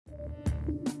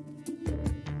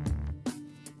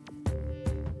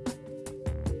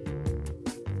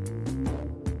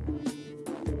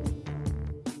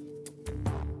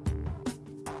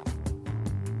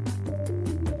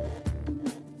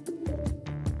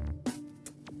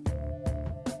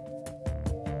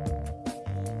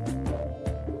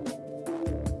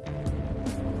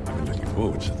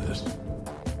quotes of this.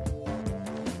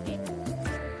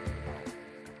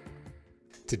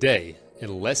 Today,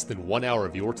 in less than 1 hour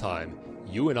of your time,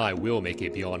 you and I will make a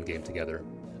Beyond game together.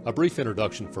 A brief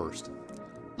introduction first.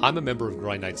 I'm a member of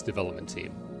Grind Knight's development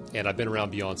team, and I've been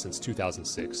around Beyond since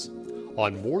 2006.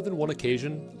 On more than one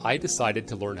occasion, I decided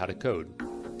to learn how to code,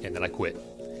 and then I quit.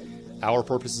 Our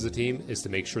purpose as a team is to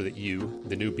make sure that you,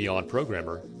 the new Beyond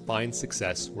programmer, find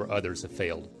success where others have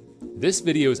failed. This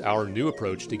video is our new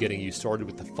approach to getting you started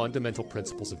with the fundamental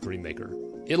principles of Dreammaker.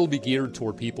 It'll be geared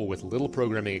toward people with little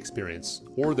programming experience,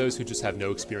 or those who just have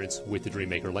no experience with the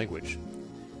Dreammaker language.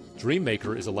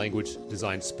 Dreammaker is a language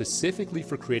designed specifically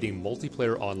for creating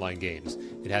multiplayer online games.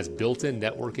 It has built-in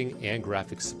networking and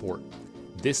graphics support.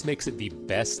 This makes it the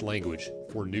best language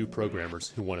for new programmers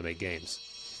who want to make games.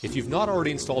 If you've not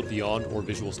already installed Beyond or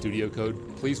Visual Studio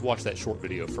Code, please watch that short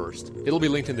video first. It'll be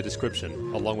linked in the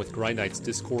description, along with Grind Knight's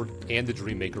Discord and the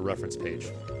Dreammaker reference page.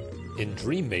 In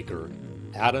Dreammaker,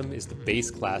 Atom is the base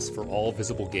class for all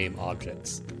visible game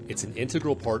objects. It's an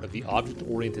integral part of the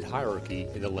object-oriented hierarchy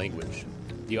in the language.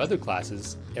 The other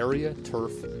classes, Area,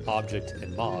 Turf, Object,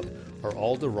 and Mob, are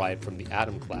all derived from the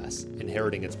Atom class,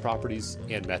 inheriting its properties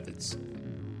and methods.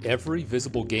 Every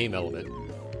visible game element,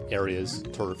 areas,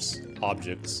 turfs,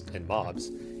 objects, and mobs,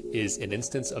 is an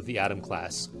instance of the Atom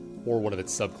class, or one of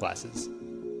its subclasses.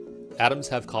 Atoms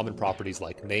have common properties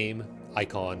like name,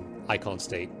 icon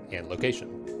state, and location.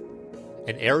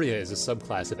 An area is a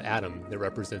subclass of Atom that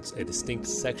represents a distinct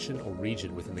section or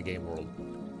region within the game world.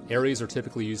 Areas are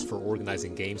typically used for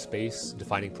organizing game space,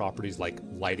 defining properties like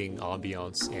lighting,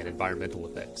 ambiance, and environmental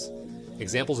effects.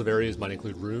 Examples of areas might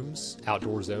include rooms,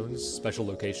 outdoor zones, special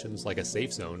locations like a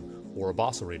safe zone, or a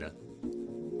boss arena.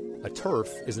 A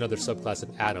turf is another subclass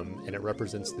of Atom, and it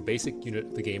represents the basic unit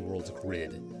of the game world's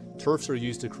grid. Turfs are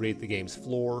used to create the game's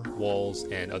floor, walls,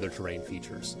 and other terrain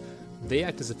features. They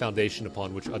act as a foundation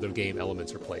upon which other game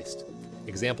elements are placed.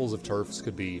 Examples of turfs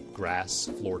could be grass,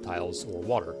 floor tiles, or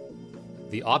water.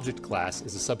 The Object class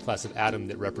is a subclass of Atom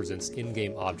that represents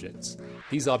in-game objects.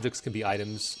 These objects can be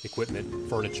items, equipment,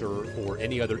 furniture, or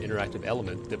any other interactive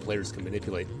element that players can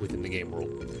manipulate within the game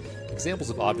world. Examples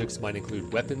of objects might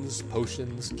include weapons,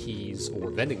 potions, keys, or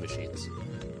vending machines.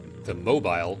 The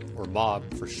Mobile, or Mob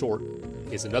for short,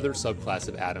 is another subclass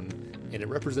of Atom, and it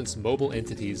represents mobile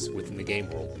entities within the game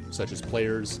world, such as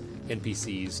players,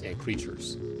 NPCs, and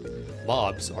creatures.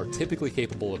 Mobs are typically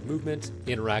capable of movement,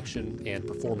 interaction, and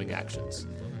performing actions.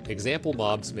 Example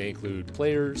mobs may include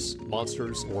players,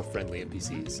 monsters, or friendly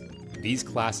NPCs. These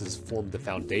classes form the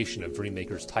foundation of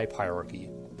Dreammaker's type hierarchy,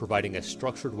 providing a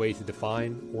structured way to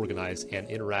define, organize, and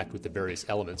interact with the various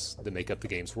elements that make up the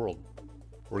game's world.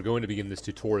 We're going to begin this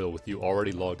tutorial with you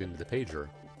already logged into the pager.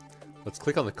 Let's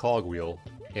click on the cog wheel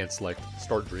and select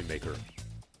Start Dreammaker.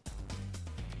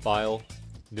 File,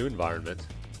 New Environment,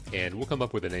 and we'll come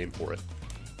up with a name for it.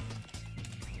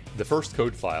 The first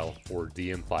code file, or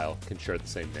DM file, can share the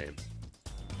same name.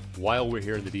 While we're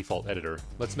here in the default editor,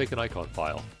 let's make an icon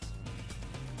file.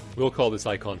 We'll call this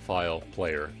icon file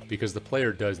Player, because the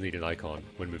player does need an icon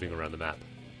when moving around the map.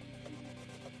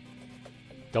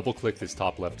 Double-click this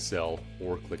top left cell,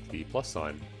 or click the plus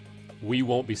sign. We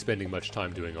won't be spending much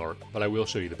time doing art, but I will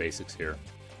show you the basics here.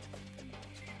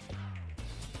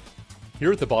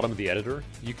 Here at the bottom of the editor,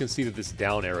 you can see that this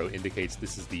down arrow indicates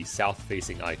this is the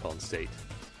south-facing icon state.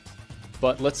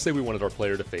 But let's say we wanted our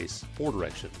player to face 4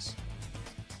 directions.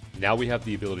 Now we have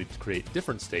the ability to create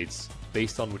different states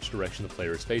based on which direction the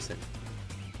player is facing.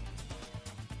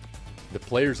 The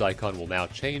player's icon will now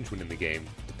change when in the game,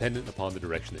 dependent upon the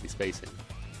direction that he's facing.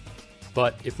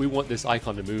 But if we want this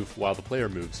icon to move while the player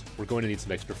moves, we're going to need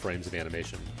some extra frames of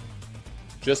animation.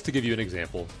 Just to give you an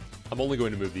example, I'm only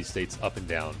going to move these states up and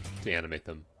down to animate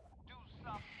them.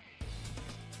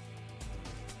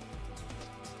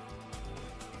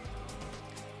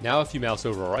 Now if you mouse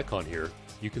over our icon here,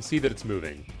 you can see that it's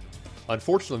moving.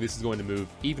 Unfortunately, this is going to move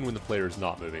even when the player is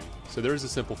not moving, so there is a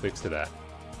simple fix to that.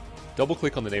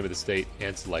 Double-click on the name of the state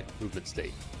and select Movement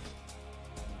State.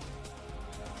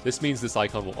 This means this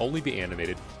icon will only be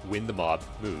animated when the mob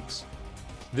moves.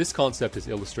 This concept is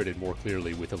illustrated more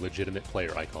clearly with a legitimate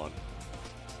player icon.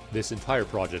 This entire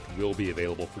project will be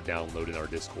available for download in our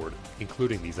Discord,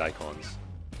 including these icons.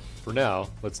 For now,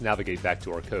 let's navigate back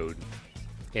to our code,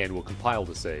 and we'll compile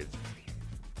to save.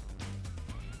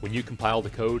 When you compile the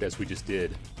code as we just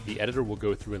did, the editor will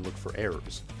go through and look for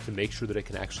errors to make sure that it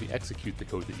can actually execute the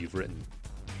code that you've written.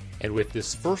 And with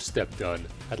this first step done,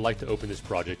 I'd like to open this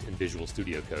project in Visual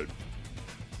Studio Code.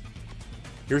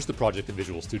 Here's the project in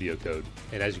Visual Studio Code,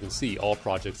 and as you can see, all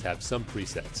projects have some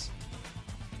presets.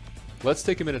 Let's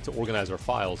take a minute to organize our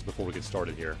files before we get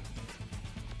started here.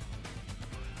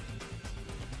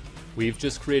 We've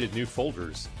just created new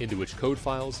folders into which code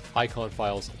files, icon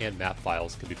files, and map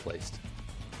files can be placed.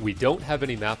 We don't have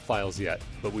any map files yet,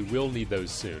 but we will need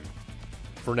those soon.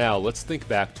 For now, let's think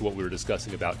back to what we were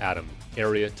discussing about Atom,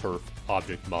 area, turf,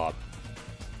 object, mob.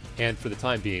 And for the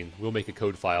time being, we'll make a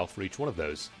code file for each one of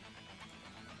those.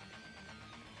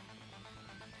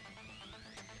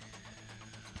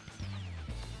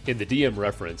 In the DM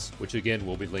reference, which again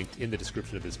will be linked in the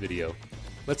description of this video,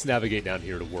 let's navigate down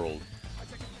here to World.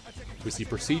 We see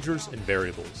Procedures and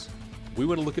Variables. We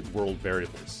want to look at World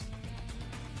variables.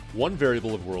 One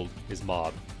variable of World is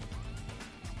Mob.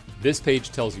 This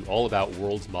page tells you all about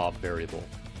World's Mob variable.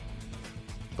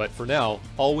 But for now,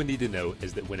 all we need to know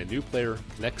is that when a new player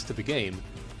connects to the game,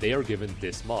 they are given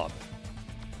this mob.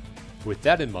 With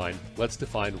that in mind, let's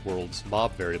define World's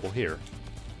Mob variable here.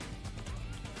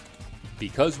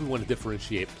 Because we want to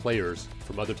differentiate players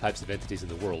from other types of entities in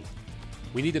the world,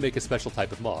 we need to make a special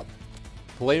type of mob.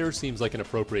 Player seems like an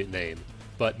appropriate name,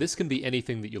 but this can be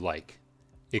anything that you like.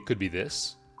 It could be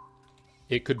this,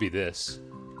 it could be this,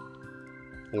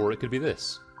 or it could be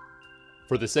this.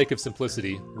 For the sake of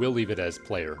simplicity, we'll leave it as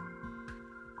player.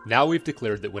 Now we've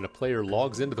declared that when a player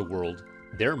logs into the world,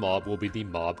 their mob will be the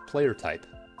mob player type.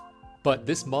 But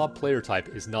this mob player type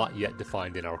is not yet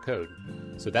defined in our code,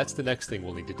 so that's the next thing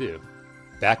we'll need to do.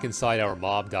 Back inside our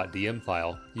mob.dm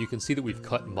file, you can see that we've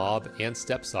cut mob and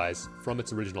step size from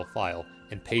its original file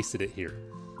and pasted it here.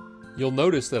 You'll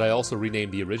notice that I also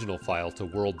renamed the original file to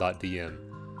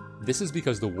world.dm. This is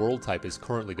because the world type is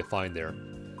currently defined there.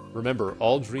 Remember,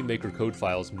 all Dreammaker code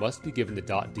files must be given the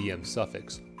 .dm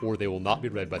suffix, or they will not be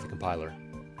read by the compiler.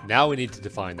 Now we need to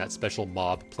define that special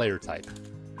mob player type.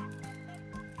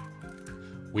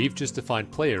 We've just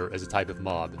defined player as a type of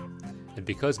mob, and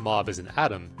because mob is an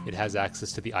atom, it has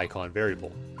access to the icon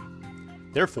variable.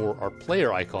 Therefore, our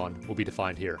player icon will be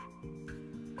defined here.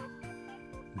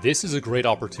 This is a great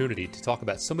opportunity to talk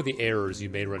about some of the errors you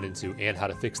may run into and how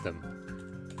to fix them.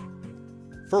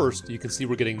 First, you can see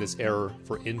we're getting this error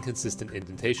for inconsistent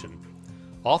indentation.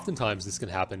 Oftentimes this can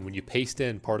happen when you paste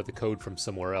in part of the code from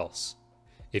somewhere else.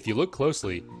 If you look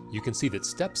closely, you can see that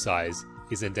step size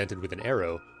is indented with an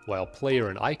arrow, while player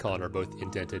and icon are both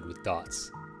indented with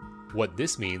dots. What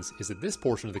this means is that this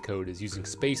portion of the code is using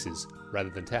spaces rather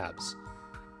than tabs.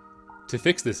 To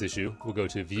fix this issue, we'll go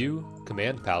to View,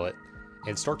 Command Palette,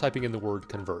 and start typing in the word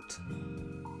convert.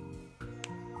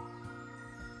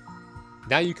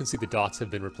 Now you can see the dots have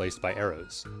been replaced by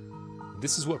arrows.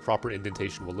 This is what proper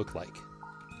indentation will look like.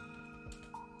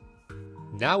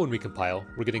 Now when we compile,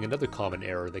 we're getting another common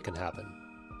error that can happen.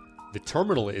 The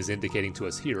terminal is indicating to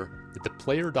us here that the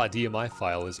player.dmi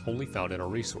file is only found in our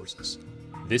resources.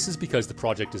 This is because the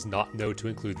project does not know to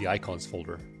include the icons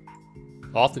folder.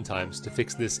 Oftentimes, to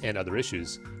fix this and other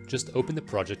issues, just open the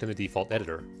project in the default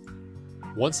editor.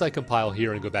 Once I compile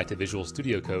here and go back to Visual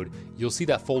Studio Code, you'll see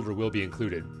that folder will be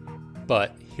included.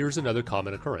 But here's another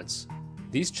common occurrence.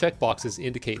 These checkboxes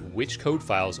indicate which code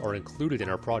files are included in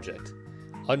our project.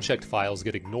 Unchecked files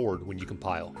get ignored when you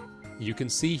compile. You can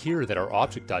see here that our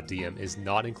object.dm is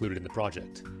not included in the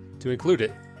project. To include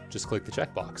it, just click the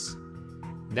checkbox.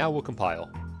 Now we'll compile.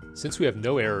 Since we have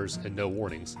no errors and no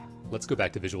warnings, let's go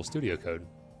back to Visual Studio Code.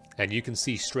 And you can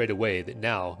see straight away that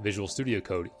now Visual Studio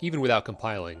Code, even without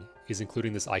compiling, is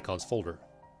including this icons folder.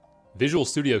 Visual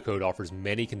Studio Code offers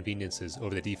many conveniences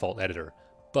over the default editor,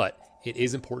 but it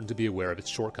is important to be aware of its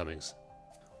shortcomings.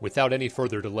 Without any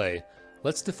further delay,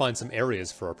 let's define some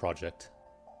areas for our project.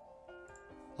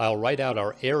 I'll write out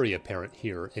our area parent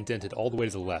here, indented all the way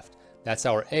to the left. That's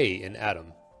our A in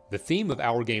Atom. The theme of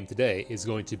our game today is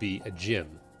going to be a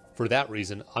gym. For that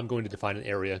reason, I'm going to define an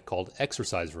area called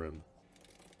Exercise Room.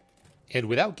 And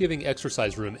without giving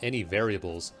Exercise Room any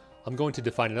variables, I'm going to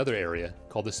define another area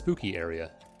called the Spooky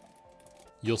Area.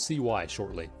 You'll see why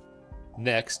shortly.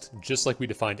 Next, just like we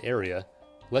defined area,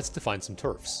 let's define some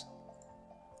turfs.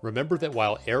 Remember that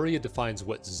while area defines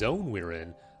what zone we're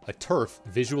in, a turf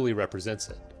visually represents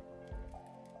it.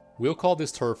 We'll call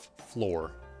this turf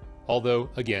floor, although,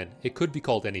 again, it could be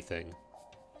called anything.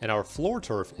 And our floor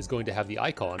turf is going to have the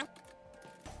icon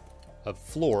of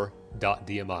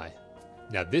floor.dmi.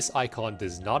 Now this icon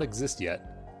does not exist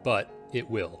yet, but it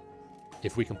will.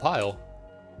 If we compile,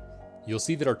 you'll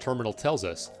see that our terminal tells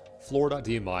us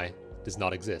floor.dmi does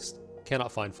not exist,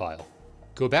 cannot find file.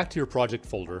 Go back to your project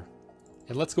folder,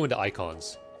 and let's go into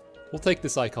icons. We'll take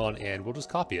this icon and we'll just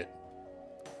copy it.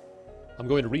 I'm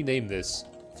going to rename this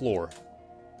floor.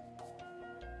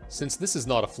 Since this is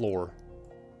not a floor,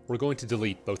 we're going to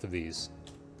delete both of these.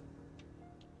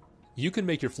 You can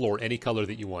make your floor any color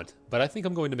that you want, but I think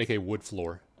I'm going to make a wood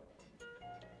floor.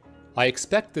 I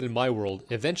expect that in my world,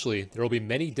 eventually there will be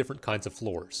many different kinds of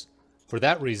floors. For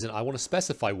that reason, I want to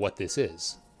specify what this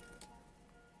is.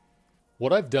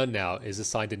 What I've done now is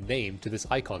assigned a name to this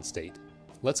icon state.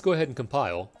 Let's go ahead and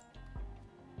compile,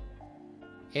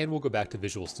 and we'll go back to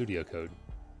Visual Studio Code.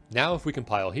 Now if we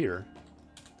compile here,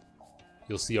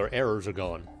 you'll see our errors are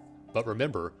gone. But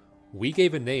remember, we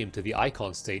gave a name to the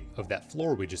icon state of that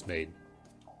floor we just made.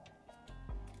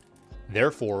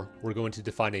 Therefore, we're going to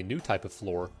define a new type of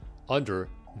floor under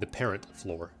the parent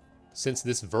floor. Since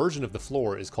this version of the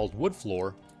floor is called wood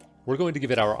floor, we're going to give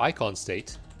it our icon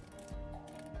state,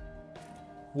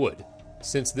 wood.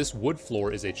 Since this wood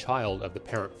floor is a child of the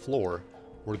parent floor,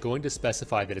 we're going to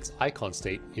specify that its icon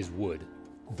state is wood.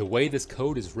 The way this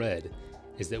code is read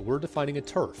is that we're defining a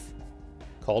turf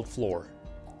called floor.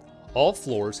 All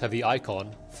floors have the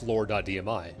icon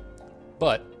floor.dmi,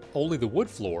 but only the wood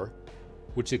floor,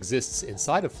 which exists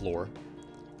inside of floor,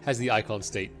 has the icon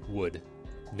state wood.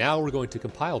 Now we're going to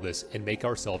compile this and make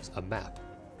ourselves a map.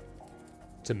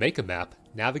 To make a map,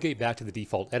 navigate back to the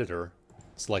default editor,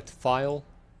 select File,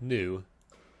 New,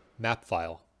 Map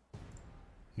File.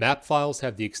 Map files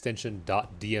have the extension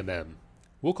 .dmm.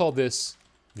 We'll call this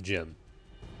the gem.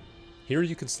 Here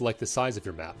you can select the size of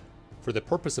your map. For the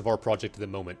purpose of our project at the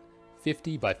moment,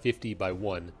 50 by 50 by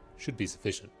 1 should be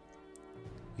sufficient.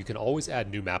 You can always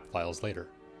add new map files later.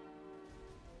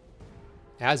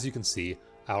 As you can see,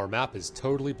 our map is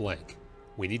totally blank.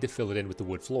 We need to fill it in with the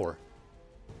wood floor.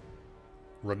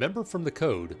 Remember from the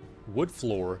code, wood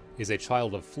floor is a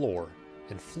child of floor,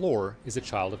 and floor is a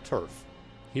child of turf.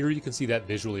 Here you can see that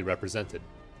visually represented.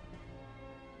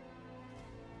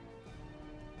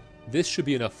 This should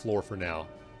be enough floor for now.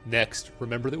 Next,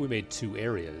 remember that we made two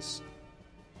areas.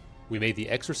 We made the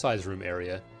exercise room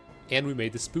area, and we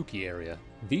made the spooky area.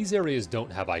 These areas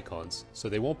don't have icons, so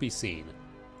they won't be seen,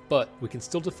 but we can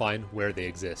still define where they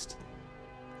exist.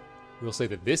 We'll say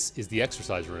that this is the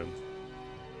exercise room,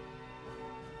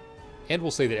 and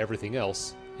we'll say that everything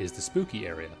else is the spooky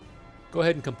area. Go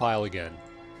ahead and compile again.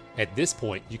 At this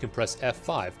point, you can press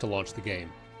F5 to launch the game.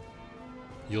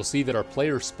 You'll see that our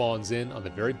player spawns in on the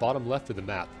very bottom left of the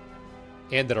map,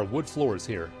 and that our wood floor is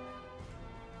here.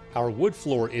 Our wood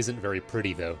floor isn't very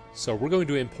pretty though, so we're going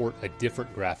to import a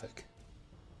different graphic.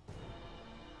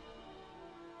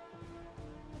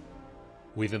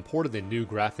 We've imported a new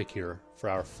graphic here for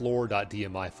our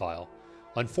floor.dmi file.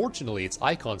 Unfortunately, its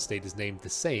icon state is named the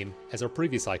same as our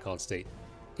previous icon state,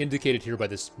 indicated here by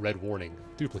this red warning,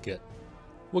 duplicate.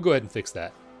 We'll go ahead and fix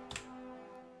that.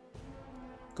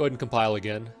 Go ahead and compile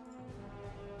again.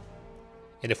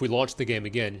 And if we launch the game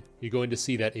again, you're going to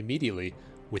see that immediately,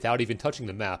 without even touching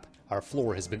the map, our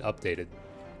floor has been updated.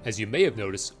 As you may have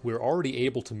noticed, we're already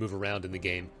able to move around in the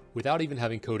game without even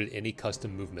having coded any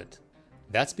custom movement.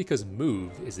 That's because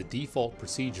move is the default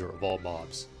procedure of all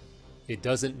mobs. It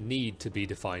doesn't need to be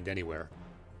defined anywhere,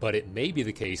 but it may be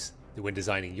the case that when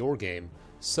designing your game,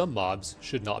 some mobs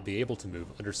should not be able to move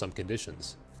under some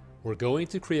conditions. We're going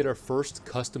to create our first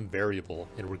custom variable,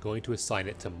 and we're going to assign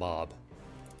it to mob.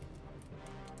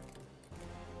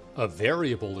 A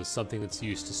variable is something that's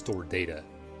used to store data.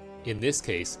 In this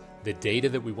case, the data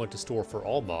that we want to store for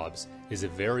all mobs is a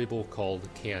variable called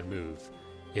canMove.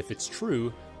 If it's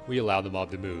true, we allow the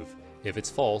mob to move. If it's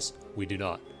false, we do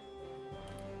not.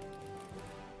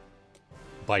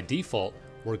 By default,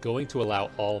 we're going to allow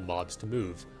all mobs to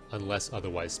move, unless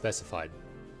otherwise specified.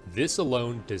 This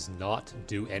alone does not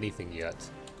do anything yet.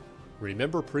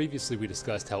 Remember previously we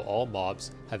discussed how all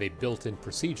mobs have a built-in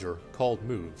procedure called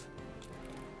move.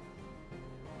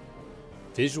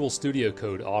 Visual Studio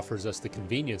Code offers us the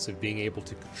convenience of being able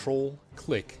to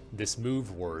control-click this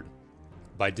move word.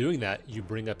 By doing that, you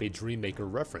bring up a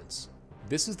Dreammaker reference.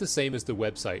 This is the same as the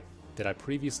website that I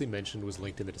previously mentioned was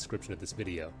linked in the description of this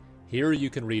video. Here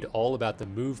you can read all about the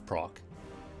move proc.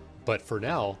 But for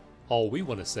now, all we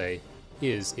want to say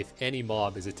is if any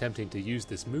mob is attempting to use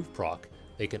this move proc,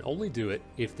 they can only do it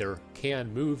if their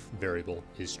canMove variable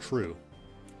is true.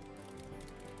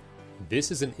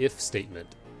 This is an if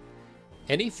statement.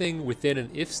 Anything within an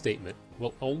if statement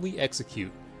will only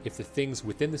execute if the things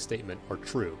within the statement are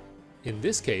true. In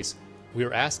this case, we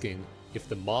are asking if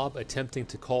the mob attempting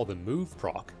to call the move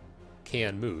proc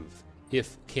can move,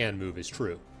 if canMove is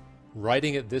true.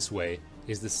 Writing it this way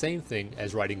is the same thing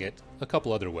as writing it a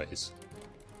couple other ways.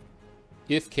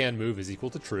 If canMove is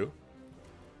equal to true,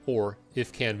 or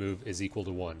if canMove is equal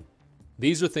to 1.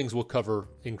 These are things we'll cover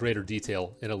in greater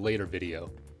detail in a later video.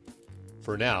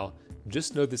 For now,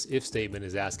 just know this if statement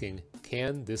is asking,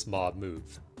 can this mob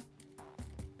move?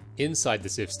 Inside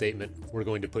this if statement, we're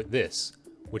going to put this,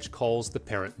 which calls the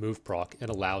parent move proc and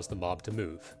allows the mob to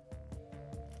move.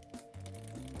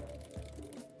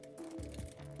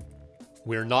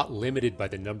 We're not limited by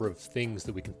the number of things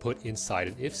that we can put inside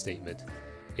an if statement.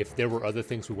 If there were other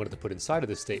things we wanted to put inside of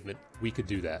this statement, we could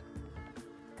do that.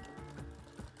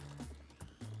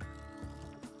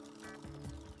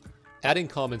 Adding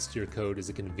comments to your code is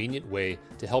a convenient way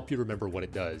to help you remember what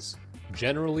it does.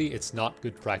 Generally, it's not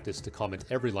good practice to comment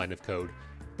every line of code,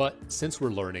 but since we're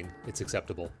learning, it's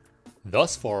acceptable.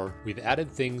 Thus far, we've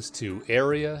added things to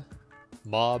area,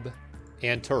 mob,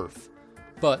 and turf,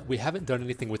 but we haven't done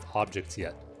anything with objects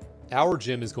yet. Our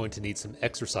gym is going to need some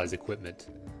exercise equipment,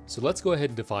 so let's go ahead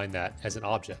and define that as an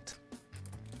object.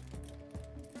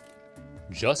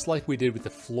 Just like we did with the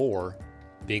floor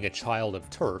being a child of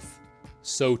turf,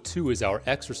 so too is our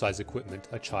exercise equipment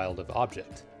a child of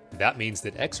object. That means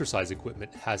that exercise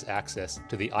equipment has access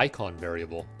to the icon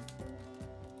variable.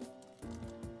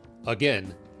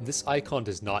 Again, this icon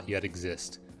does not yet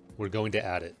exist. We're going to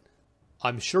add it.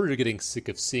 I'm sure you're getting sick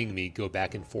of seeing me go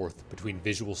back and forth between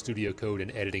Visual Studio Code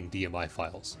and editing DMI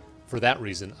files. For that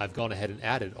reason, I've gone ahead and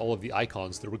added all of the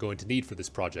icons that we're going to need for this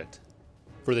project.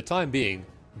 For the time being,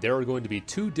 there are going to be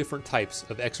two different types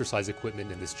of exercise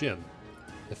equipment in this gym.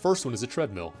 The first one is a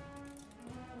treadmill,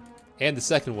 and the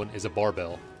second one is a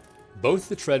barbell. Both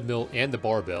the treadmill and the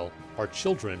barbell are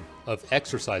children of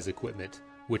exercise equipment,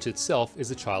 which itself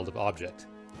is a child of object.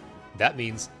 That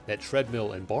means that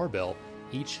treadmill and barbell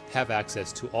each have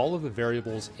access to all of the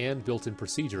variables and built-in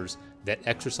procedures that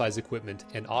exercise equipment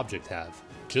and object have.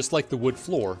 Just like the wood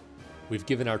floor, we've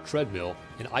given our treadmill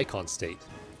an icon state.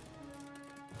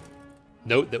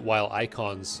 Note that while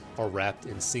icons are wrapped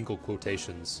in single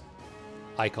quotations,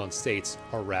 icon states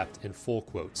are wrapped in full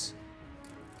quotes.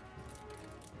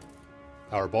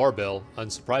 Our barbell,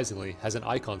 unsurprisingly, has an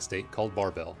icon state called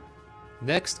barbell.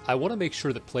 Next, I want to make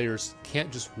sure that players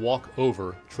can't just walk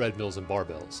over treadmills and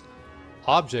barbells.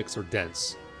 Objects are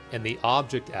dense, and the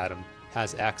object atom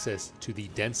has access to the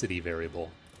density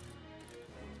variable.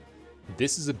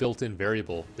 This is a built-in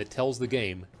variable that tells the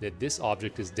game that this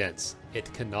object is dense.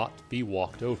 It cannot be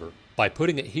walked over. By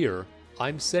putting it here,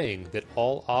 I'm saying that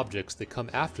all objects that come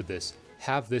after this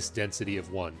have this density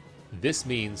of 1. This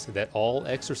means that all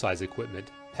exercise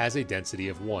equipment has a density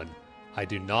of 1. I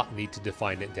do not need to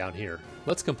define it down here.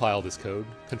 Let's compile this code,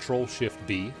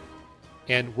 Control-Shift-B,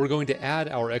 and we're going to add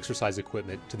our exercise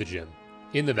equipment to the gym.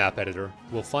 In the map editor,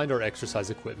 we'll find our exercise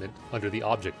equipment under the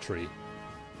object tree.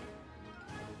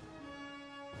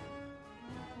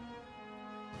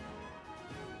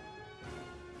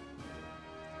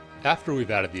 After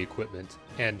we've added the equipment,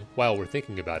 and while we're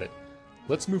thinking about it,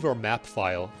 let's move our map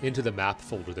file into the map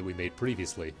folder that we made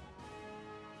previously.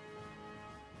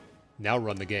 Now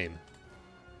run the game.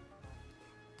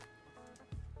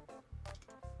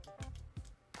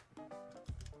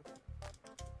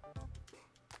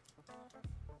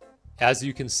 As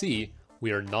you can see,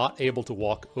 we are not able to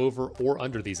walk over or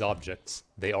under these objects.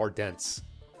 They are dense.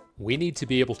 We need to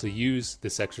be able to use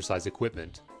this exercise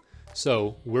equipment.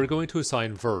 So we're going to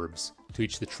assign verbs to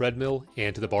each the treadmill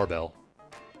and to the barbell.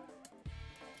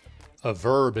 A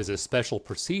verb is a special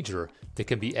procedure that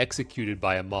can be executed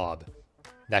by a mob.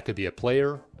 That could be a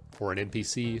player, or an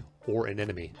NPC, or an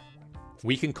enemy.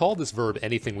 We can call this verb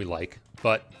anything we like,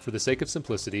 but for the sake of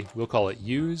simplicity, we'll call it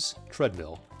use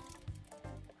treadmill.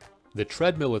 The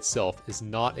treadmill itself is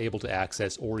not able to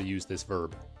access or use this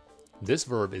verb. This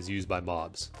verb is used by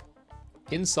mobs.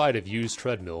 Inside of use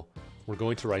treadmill, we're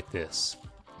going to write this.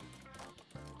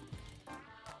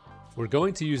 We're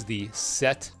going to use the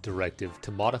set directive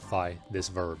to modify this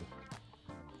verb.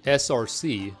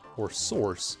 src, or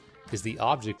source, is the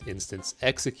object instance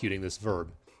executing this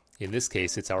verb. In this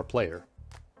case, it's our player.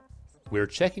 We're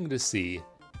checking to see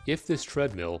if this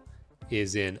treadmill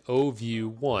is in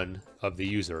OView1 of the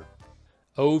user.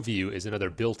 OView is another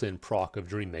built-in proc of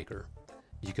Dreammaker.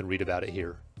 You can read about it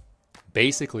here.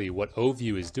 Basically, what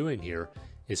OView is doing here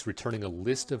is returning a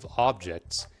list of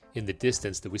objects in the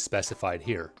distance that we specified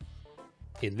here.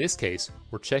 In this case,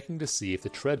 we're checking to see if the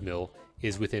treadmill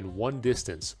is within one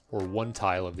distance or one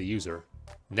tile of the user.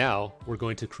 Now, we're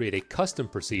going to create a custom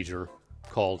procedure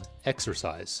called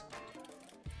exercise.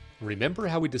 Remember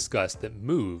how we discussed that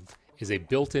move is a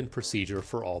built-in procedure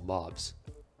for all mobs.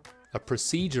 A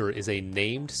procedure is a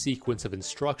named sequence of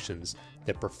instructions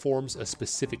that performs a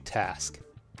specific task.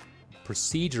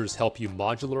 Procedures help you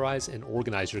modularize and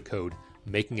organize your code,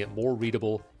 making it more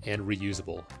readable and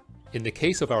reusable. In the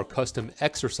case of our custom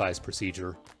exercise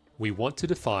procedure, we want to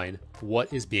define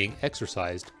what is being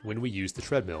exercised when we use the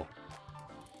treadmill.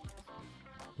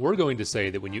 We're going to say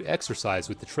that when you exercise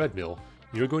with the treadmill,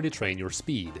 you're going to train your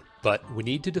speed, but we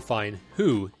need to define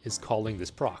who is calling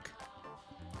this proc.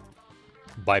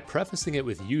 By prefacing it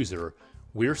with user,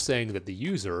 we're saying that the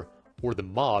user or the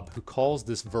mob who calls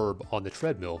this verb on the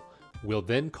treadmill, will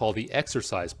then call the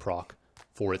exercise proc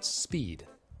for its speed.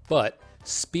 But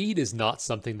speed is not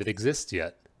something that exists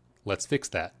yet. Let's fix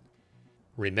that.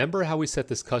 Remember how we set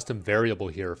this custom variable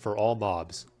here for all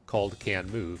mobs called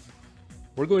canMove?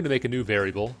 We're going to make a new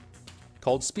variable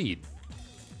called speed.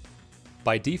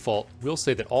 By default, we'll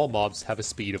say that all mobs have a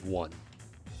speed of 1.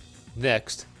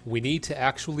 Next, we need to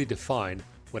actually define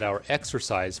what our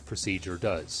exercise procedure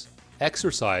does.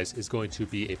 Exercise is going to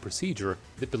be a procedure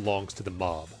that belongs to the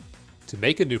mob. To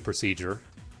make a new procedure,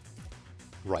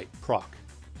 write proc.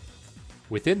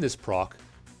 Within this proc,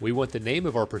 we want the name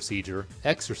of our procedure,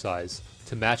 exercise,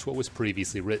 to match what was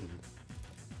previously written.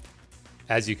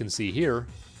 As you can see here,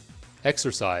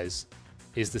 exercise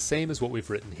is the same as what we've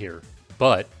written here,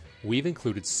 but we've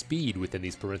included speed within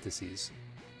these parentheses.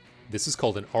 This is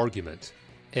called an argument.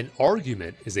 An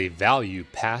argument is a value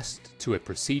passed to a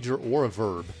procedure or a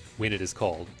verb when it is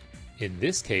called. In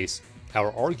this case,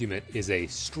 our argument is a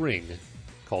string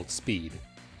called speed.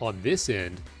 On this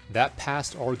end, that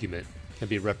passed argument can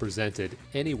be represented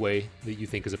any way that you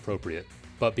think is appropriate.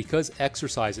 But because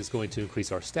exercise is going to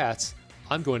increase our stats,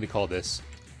 I'm going to call this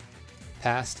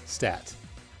passed stat.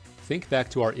 Think back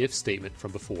to our if statement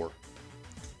from before.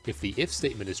 If the if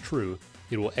statement is true,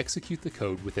 it will execute the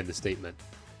code within the statement.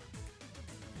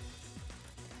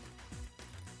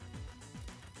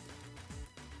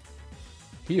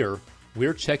 Here,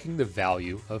 we're checking the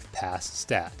value of passed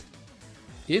stat.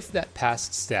 If that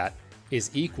passed stat is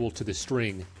equal to the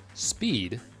string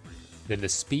speed, then the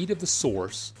speed of the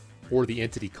source, or the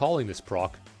entity calling this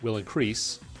proc, will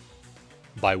increase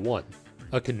by 1.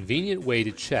 A convenient way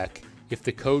to check if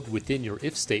the code within your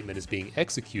if statement is being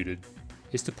executed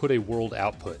is to put a world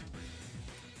output.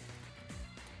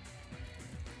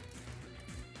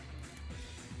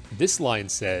 This line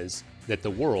says that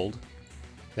the world,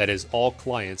 that is all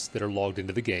clients that are logged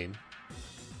into the game,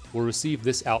 will receive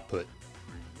this output.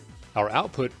 Our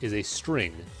output is a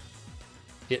string.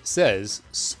 It says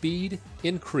speed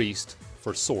increased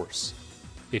for source.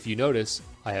 If you notice,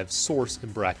 I have source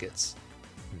in brackets.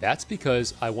 That's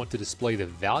because I want to display the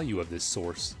value of this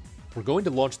source. We're going to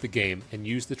launch the game and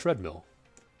use the treadmill.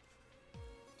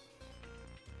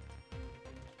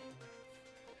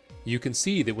 You can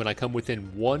see that when I come within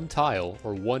one tile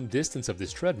or one distance of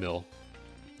this treadmill,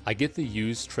 I get the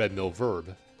use treadmill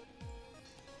verb.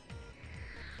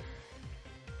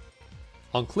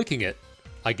 On clicking it,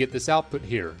 I get this output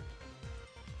here.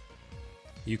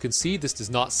 You can see this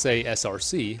does not say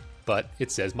src, but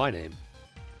it says my name.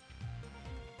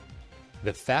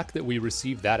 The fact that we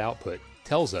received that output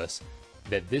tells us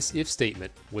that this if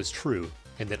statement was true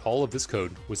and that all of this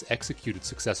code was executed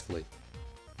successfully.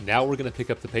 Now we're going to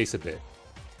pick up the pace a bit.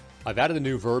 I've added a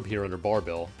new verb here under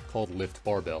barbell called lift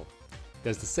barbell. It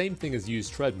does the same thing as use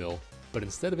treadmill, but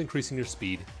instead of increasing your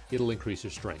speed, it'll increase your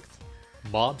strength.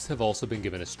 Mobs have also been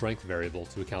given a strength variable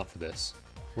to account for this.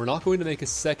 We're not going to make a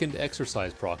second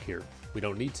exercise proc here. We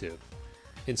don't need to.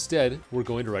 Instead, we're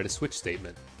going to write a switch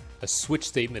statement. A switch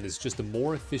statement is just a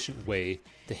more efficient way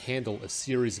to handle a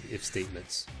series of if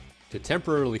statements. To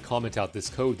temporarily comment out this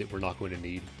code that we're not going to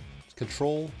need,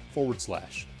 Control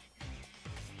 /.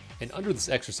 And under this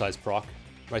exercise proc,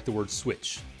 write the word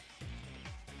switch.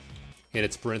 In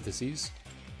its parentheses,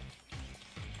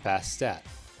 passed stat.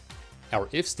 Our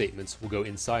if statements will go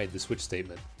inside the switch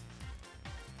statement.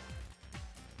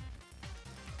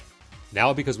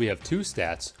 Now because we have two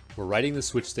stats, we're writing the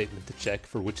switch statement to check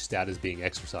for which stat is being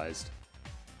exercised.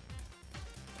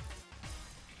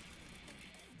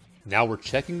 Now we're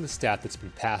checking the stat that's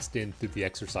been passed in through the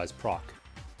exercise proc.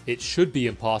 It should be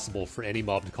impossible for any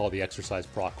mob to call the exercise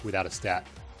proc without a stat,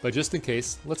 but just in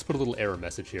case, let's put a little error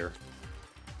message here.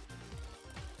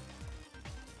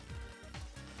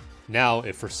 Now,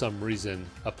 if for some reason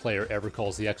a player ever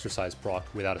calls the exercise proc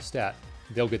without a stat,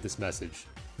 they'll get this message.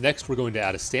 Next, we're going to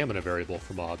add a stamina variable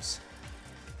for mobs.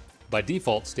 By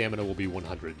default, stamina will be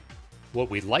 100. What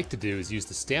we'd like to do is use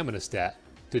the stamina stat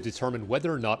to determine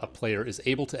whether or not a player is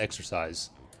able to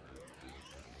exercise.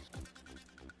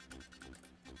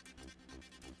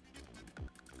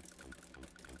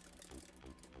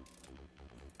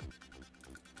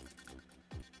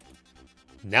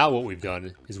 Now what we've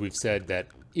done is we've said that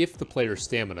if the player's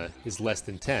stamina is less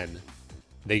than 10,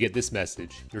 they get this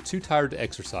message: you're too tired to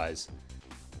exercise.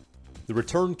 The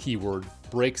return keyword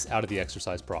breaks out of the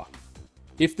exercise proc.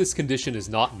 If this condition is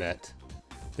not met,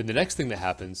 then the next thing that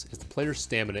happens is the player's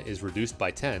stamina is reduced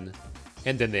by 10,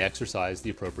 and then they exercise the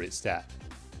appropriate stat.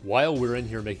 While we're in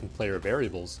here making player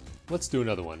variables, let's do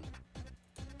another one.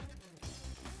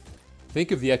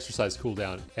 Think of the exercise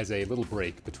cooldown as a little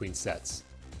break between sets.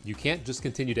 You can't just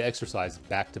continue to exercise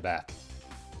back to back.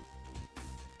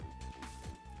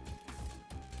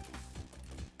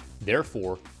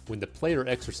 Therefore, when the player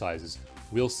exercises,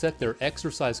 we'll set their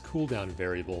exercise cooldown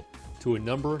variable to a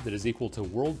number that is equal to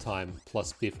world time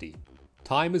plus 50.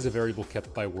 Time is a variable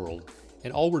kept by world,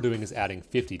 and all we're doing is adding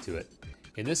 50 to it.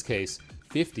 In this case,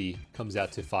 50 comes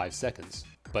out to 5 seconds.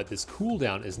 But this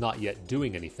cooldown is not yet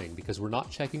doing anything because we're not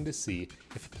checking to see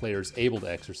if a player is able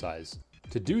to exercise.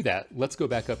 To do that, let's go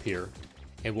back up here,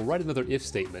 and we'll write another if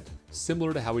statement,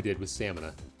 similar to how we did with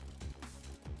stamina.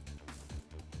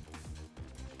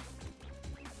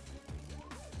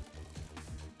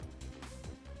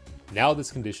 Now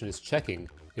this condition is checking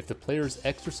if the player's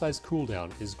exercise cooldown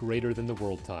is greater than the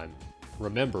world time.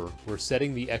 Remember, we're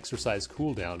setting the exercise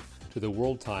cooldown to the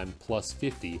world time plus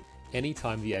 50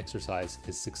 anytime the exercise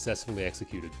is successfully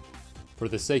executed. For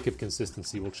the sake of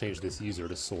consistency, we'll change this user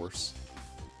to source.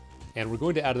 And we're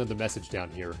going to add another message down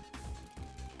here.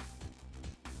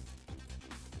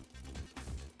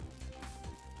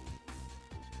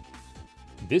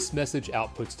 This message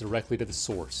outputs directly to the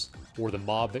source, or the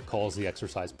mob that calls the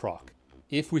exercise proc.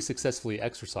 If we successfully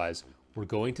exercise, we're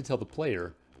going to tell the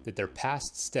player that their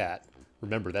past stat,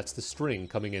 remember that's the string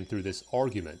coming in through this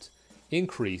argument,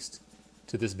 increased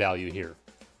to this value here.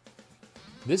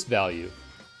 This value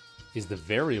is the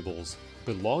variables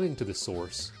belonging to the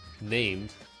source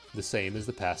named the same as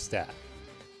the past stat.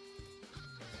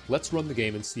 Let's run the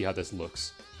game and see how this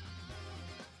looks.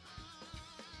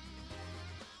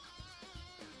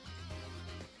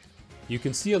 You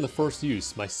can see on the first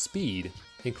use my speed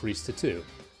increased to 2.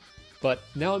 But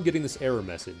now I'm getting this error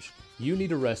message. You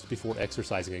need a rest before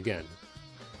exercising again.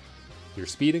 Your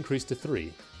speed increased to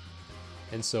 3,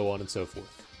 and so on and so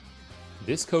forth.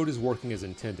 This code is working as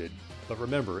intended, but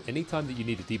remember, anytime that you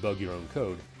need to debug your own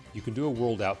code, you can do a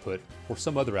world output or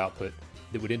some other output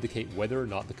that would indicate whether or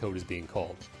not the code is being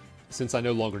called. Since I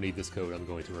no longer need this code, I'm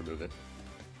going to remove it.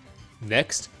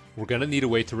 Next, we're going to need a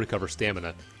way to recover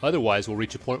stamina, otherwise we'll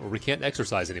reach a point where we can't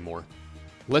exercise anymore.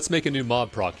 Let's make a new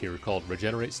mob proc here called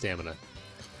regenerate stamina.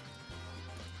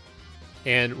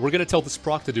 And we're going to tell this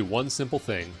proc to do one simple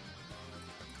thing.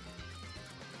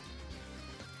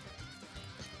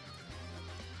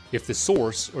 If the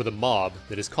source, or the mob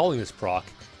that is calling this proc,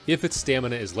 if its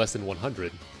stamina is less than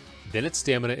 100, then its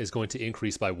stamina is going to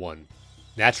increase by 1.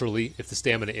 Naturally, if the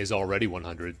stamina is already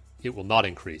 100, it will not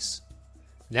increase.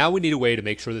 Now we need a way to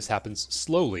make sure this happens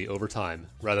slowly over time,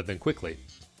 rather than quickly.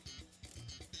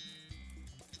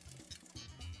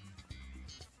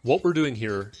 What we're doing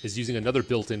here is using another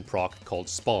built-in proc called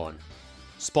spawn.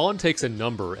 Spawn takes a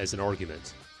number as an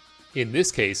argument. In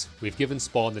this case, we've given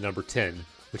spawn the number 10,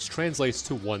 which translates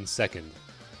to 1 second.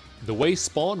 The way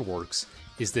spawn works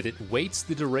is that it waits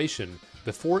the duration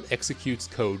before it executes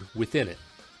code within it.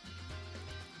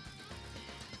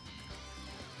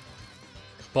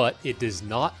 But it does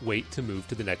not wait to move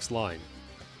to the next line.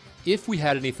 If we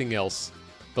had anything else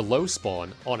below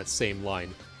spawn on its same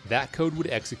line, that code would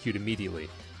execute immediately.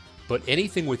 But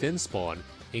anything within spawn,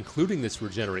 including this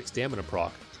regenerate stamina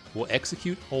proc, will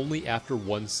execute only after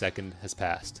 1 second has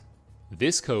passed.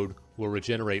 This code will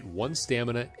regenerate 1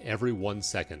 stamina every 1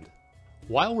 second.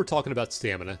 While we're talking about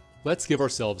stamina, let's give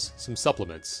ourselves some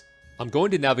supplements. I'm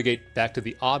going to navigate back to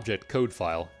the object code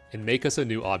file and make us a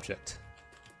new object.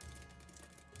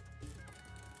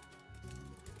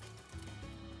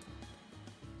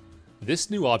 This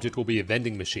new object will be a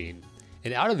vending machine,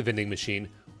 and out of the vending machine,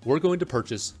 we're going to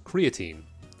purchase creatine.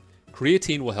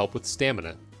 Creatine will help with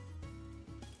stamina.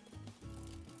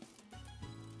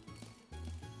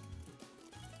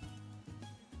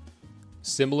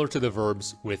 Similar to the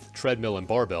verbs with treadmill and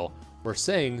barbell, we're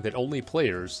saying that only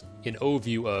players in O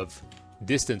view of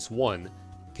distance 1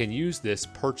 can use this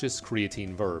purchase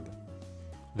creatine verb.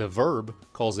 The verb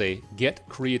calls a get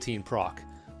creatine proc,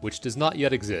 which does not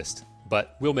yet exist,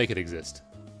 but we'll make it exist.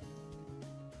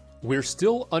 We're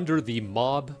still under the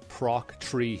mob proc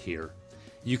tree here.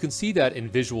 You can see that in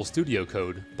Visual Studio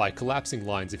Code by collapsing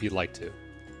lines if you'd like to.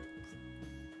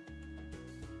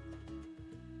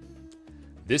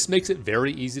 This makes it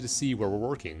very easy to see where we're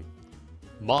working.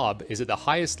 Mob is at the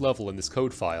highest level in this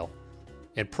code file,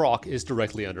 and proc is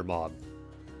directly under mob.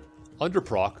 Under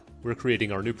proc, we're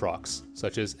creating our new procs,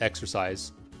 such as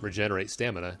exercise, regenerate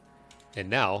stamina, and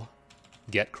now,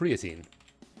 get creatine.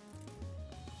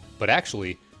 But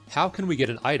actually, how can we get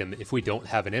an item if we don't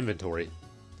have an inventory?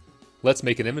 Let's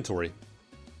make an inventory.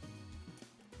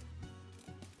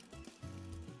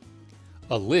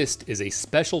 A list is a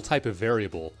special type of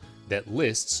variable that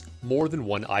lists more than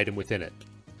one item within it.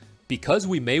 Because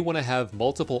we may want to have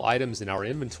multiple items in our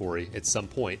inventory at some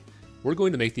point, we're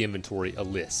going to make the inventory a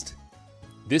list.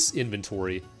 This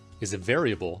inventory is a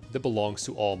variable that belongs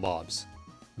to all mobs.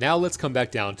 Now let's come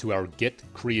back down to our get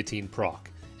creatine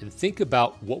proc and think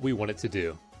about what we want it to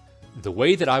do. The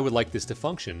way that I would like this to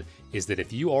function is that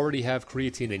if you already have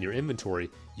creatine in your inventory,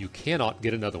 you cannot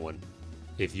get another one.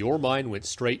 If your mind went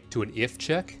straight to an if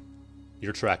check,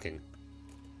 you're tracking.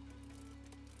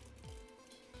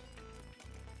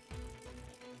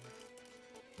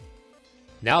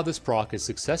 Now this proc is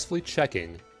successfully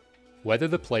checking whether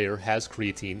the player has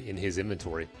creatine in his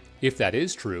inventory. If that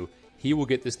is true, he will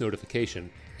get this notification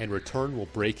and return will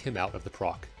break him out of the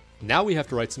proc. Now we have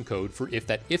to write some code for if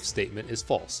that if statement is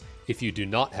false, if you do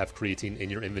not have creatine in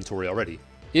your inventory already.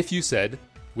 If you said,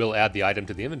 we'll add the item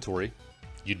to the inventory,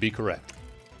 you'd be correct.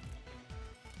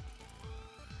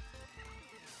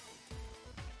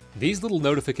 These little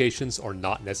notifications are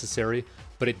not necessary,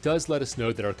 but it does let us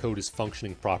know that our code is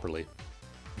functioning properly.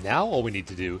 Now all we need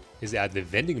to do is add the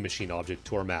vending machine object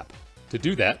to our map. To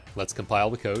do that, let's compile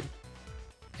the code,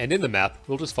 and in the map,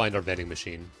 we'll just find our vending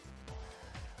machine.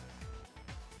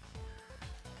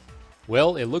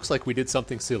 Well, it looks like we did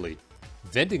something silly.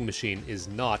 Vending machine is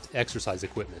not exercise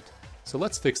equipment, so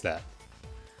let's fix that.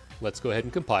 Let's go ahead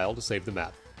and compile to save the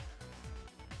map.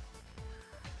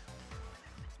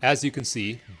 As you can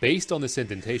see, based on this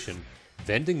indentation,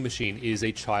 vending machine is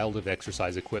a child of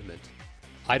exercise equipment.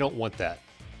 I don't want that.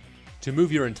 To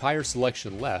move your entire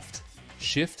selection left,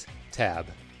 Shift-Tab.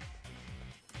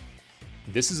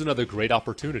 This is another great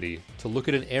opportunity to look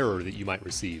at an error that you might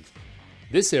receive.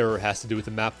 This error has to do with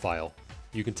the map file.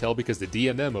 You can tell because the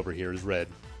DMM over here is red.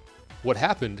 What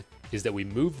happened is that we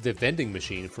moved the vending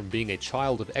machine from being a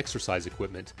child of exercise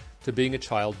equipment to being a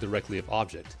child directly of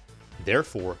object.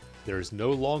 Therefore, there is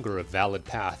no longer a valid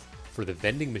path for the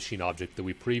vending machine object that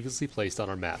we previously placed on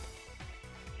our map.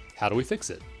 How do we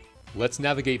fix it? Let's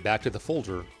navigate back to the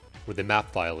folder where the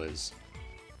map file is.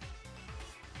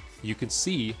 You can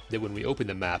see that when we open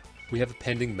the map, we have a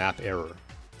pending map error.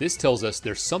 This tells us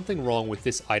there's something wrong with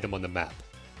this item on the map.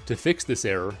 To fix this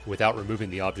error without removing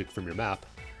the object from your map,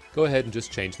 go ahead and just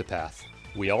change the path.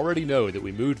 We already know that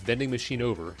we moved vending machine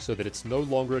over so that it's no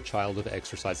longer a child of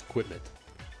exercise equipment.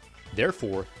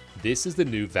 Therefore, this is the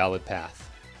new valid path.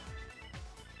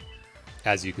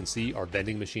 As you can see, our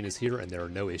vending machine is here and there are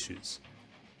no issues.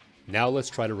 Now let's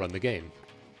try to run the game.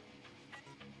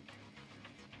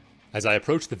 As I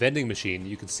approach the vending machine,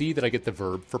 you can see that I get the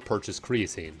verb for purchase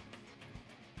creatine.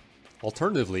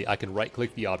 Alternatively, I can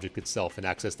right-click the object itself and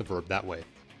access the verb that way.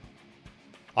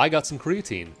 I got some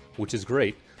creatine, which is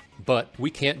great, but we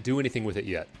can't do anything with it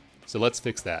yet, so let's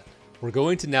fix that. We're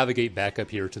going to navigate back up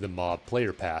here to the mob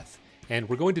player path, and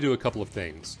we're going to do a couple of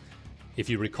things. If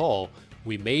you recall,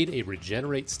 we made a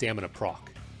regenerate stamina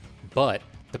proc, but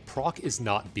the proc is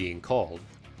not being called.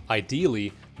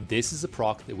 Ideally, this is a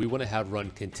proc that we want to have run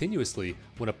continuously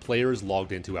when a player is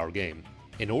logged into our game.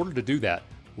 In order to do that,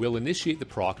 we'll initiate the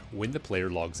proc when the player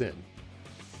logs in.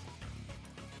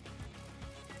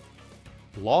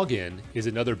 Login is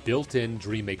another built-in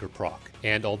Dreammaker proc,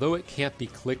 and although it can't be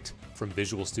clicked from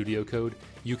Visual Studio Code,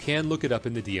 you can look it up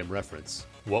in the DM reference.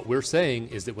 What we're saying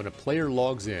is that when a player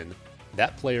logs in,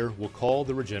 that player will call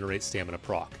the regenerate stamina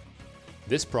proc.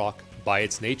 This proc, by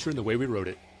its nature and the way we wrote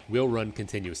it, will run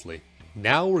continuously.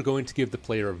 Now we're going to give the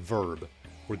player a verb.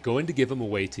 We're going to give him a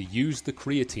way to use the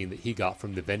creatine that he got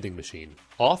from the vending machine.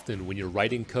 Often when you're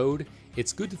writing code,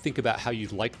 it's good to think about how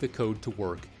you'd like the code to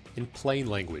work in plain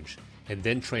language and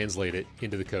then translate it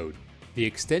into the code. The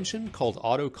extension called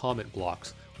auto comment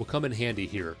blocks will come in handy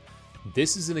here.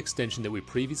 This is an extension that we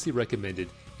previously recommended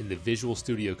in the Visual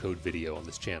Studio Code video on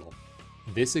this channel.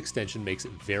 This extension makes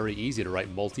it very easy to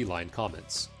write multi-line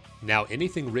comments. Now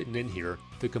anything written in here,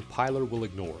 the compiler will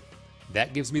ignore.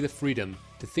 That gives me the freedom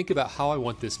to think about how I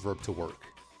want this verb to work.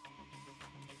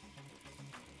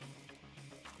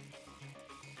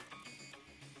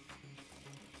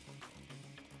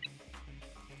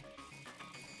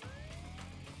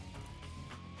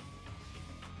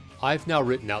 I've now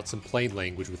written out some plain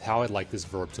language with how I'd like this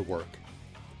verb to work.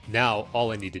 Now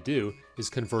all I need to do is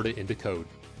convert it into code.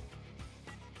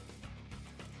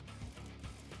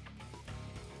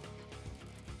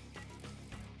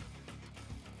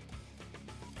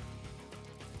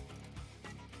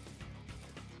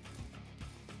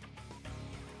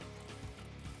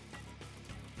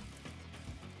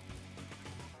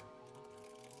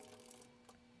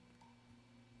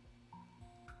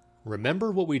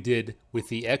 Remember what we did with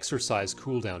the exercise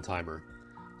cooldown timer.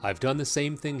 I've done the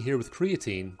same thing here with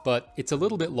creatine, but it's a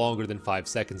little bit longer than 5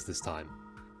 seconds this time.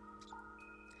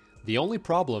 The only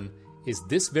problem is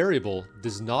this variable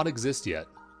does not exist yet.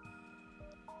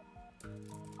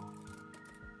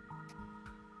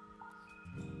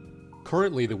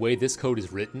 Currently, the way this code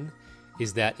is written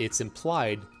is that it's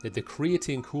implied that the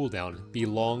creatine cooldown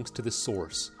belongs to the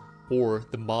source, or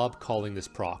the mob calling this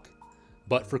proc.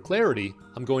 But for clarity,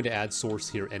 I'm going to add source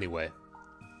here anyway.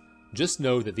 Just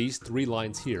know that these 3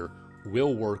 lines here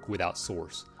will work without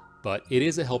source, but it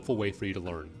is a helpful way for you to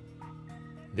learn.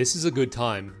 This is a good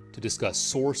time to discuss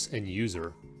source and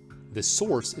user. The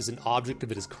source is an object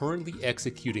that is currently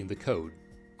executing the code.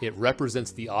 It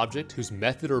represents the object whose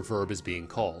method or verb is being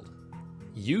called.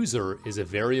 User is a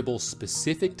variable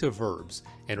specific to verbs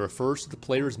and refers to the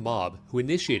player's mob who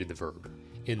initiated the verb.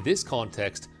 In this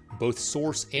context, both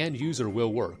source and user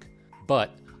will work,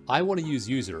 but I want to use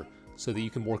user so that you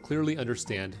can more clearly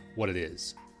understand what it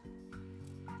is.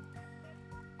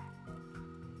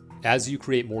 As you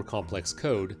create more complex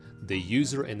code, the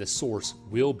user and the source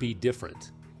will be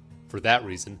different. For that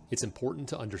reason, it's important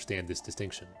to understand this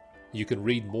distinction. You can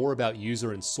read more about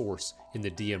user and source in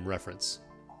the DM reference.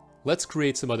 Let's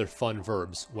create some other fun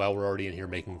verbs while we're already in here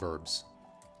making verbs.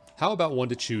 How about one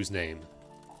to choose name?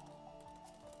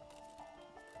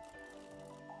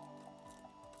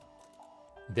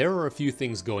 There are a few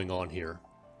things going on here.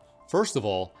 First of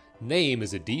all, name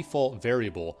is a default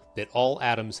variable that all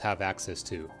atoms have access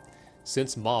to.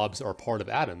 Since mobs are part of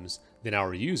atoms, then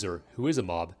our user, who is a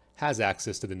mob, has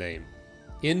access to the name.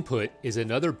 Input is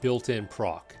another built-in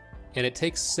proc, and it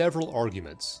takes several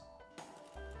arguments.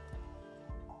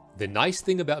 The nice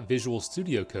thing about Visual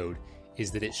Studio Code is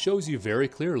that it shows you very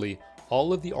clearly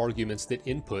all of the arguments that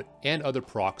input and other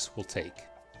procs will take.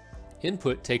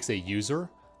 Input takes a user,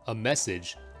 a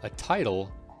message, a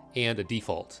title, and a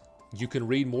default. You can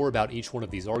read more about each one of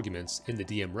these arguments in the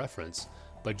DM reference,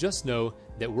 but just know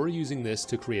that we're using this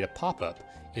to create a pop-up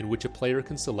in which a player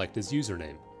can select his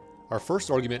username. Our first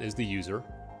argument is the user,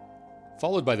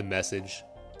 followed by the message,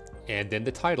 and then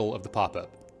the title of the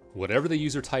pop-up. Whatever the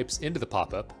user types into the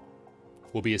pop-up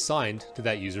will be assigned to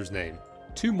that user's name.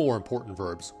 2 more important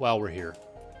verbs while we're here.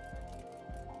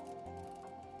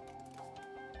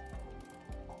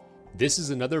 This is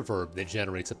another verb that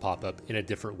generates a pop-up in a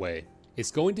different way.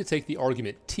 It's going to take the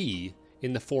argument t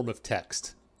in the form of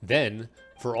text. Then,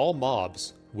 for all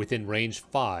mobs within range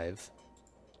 5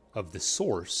 of the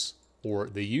source, or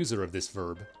the user of this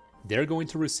verb, they're going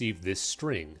to receive this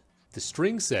string. The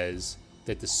string says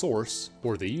that the source,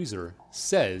 or the user,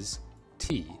 says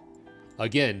t.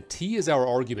 Again, t is our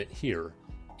argument here,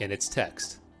 and it's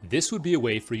text. This would be a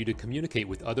way for you to communicate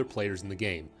with other players in the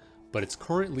game, but it's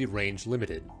currently range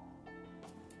limited.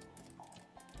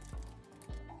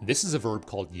 This is a verb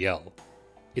called yell.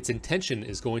 Its intention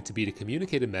is going to be to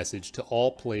communicate a message to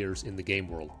all players in the game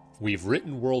world. We've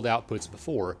written world outputs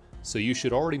before, so you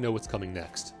should already know what's coming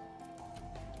next.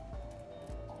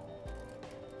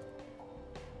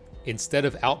 Instead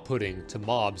of outputting to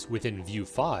mobs within view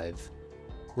 5,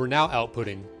 we're now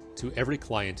outputting to every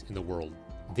client in the world.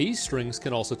 These strings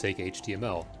can also take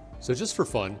HTML. So just for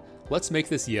fun, let's make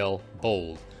this yell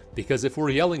bold, because if we're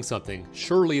yelling something,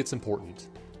 surely it's important.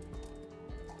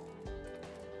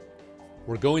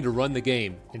 We're going to run the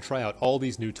game and try out all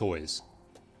these new toys.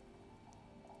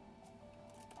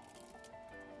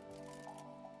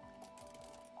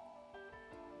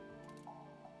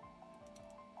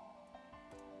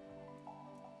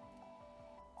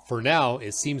 For now,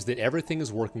 it seems that everything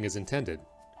is working as intended.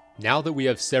 Now that we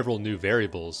have several new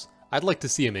variables, I'd like to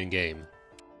see them in-game.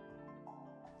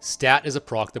 Stat is a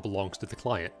proc that belongs to the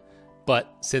client, but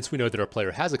since we know that our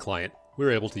player has a client,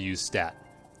 we're able to use stat.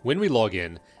 When we log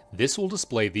in, this will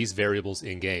display these variables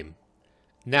in-game.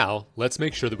 Now, let's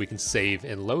make sure that we can save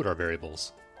and load our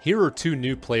variables. Here are 2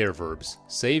 new player verbs,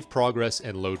 save progress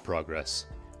and load progress.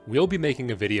 We'll be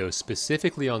making a video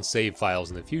specifically on save files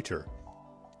in the future.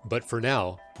 But for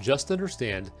now, just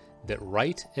understand that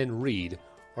write and read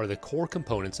are the core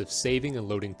components of saving and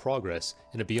loading progress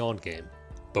in a Beyond game.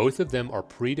 Both of them are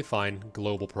predefined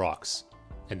global procs,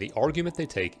 and the argument they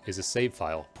take is a save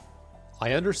file.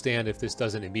 I understand if this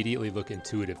doesn't immediately look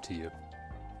intuitive to you,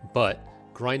 but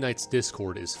Grind Knight's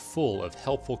Discord is full of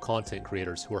helpful content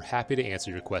creators who are happy to answer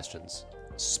your questions.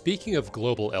 Speaking of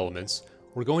global elements,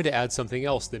 we're going to add something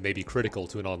else that may be critical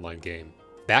to an online game.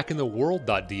 Back in the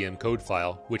world.dm code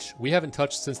file, which we haven't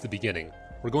touched since the beginning,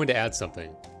 we're going to add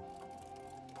something.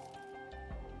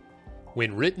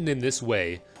 When written in this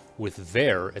way, with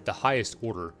var at the highest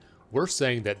order, we're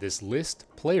saying that this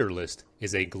player list,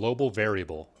 is a global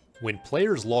variable. When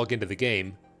players log into the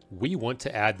game, we want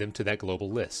to add them to that global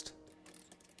list.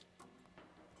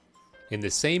 In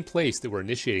the same place that we're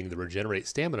initiating the regenerate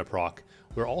stamina proc,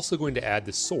 we're also going to add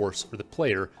the source or the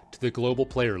player to the global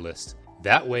player list.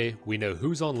 That way, we know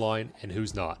who's online and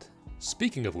who's not.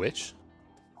 Speaking of which,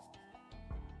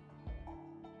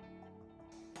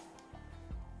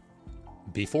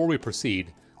 Before we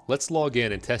proceed, let's log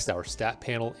in and test our stat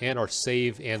panel and our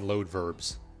save and load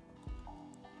verbs.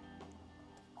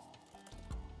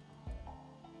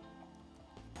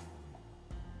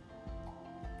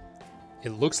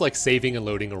 It looks like saving and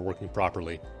loading are working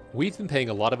properly. We've been paying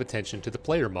a lot of attention to the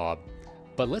player mob,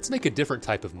 but let's make a different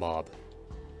type of mob.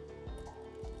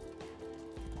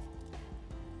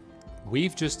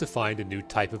 We've just defined a new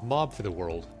type of mob for the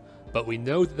world, but we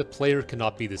know that the player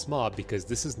cannot be this mob because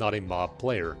this is not a mob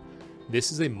player.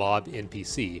 This is a mob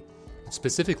NPC.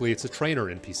 Specifically, it's a trainer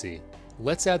NPC.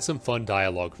 Let's add some fun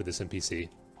dialogue for this NPC.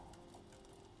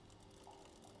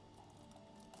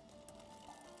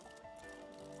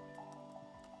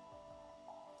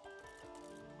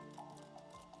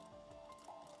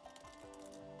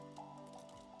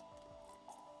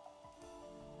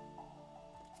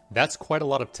 That's quite a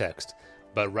lot of text,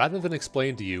 but rather than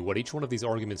explain to you what each one of these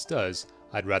arguments does,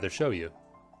 I'd rather show you.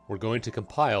 We're going to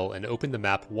compile and open the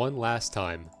map one last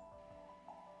time.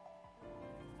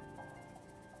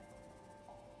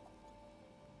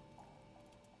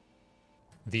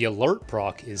 The alert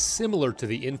proc is similar to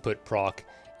the input proc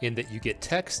in that you get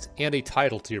text and a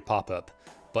title to your pop-up,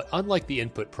 but unlike the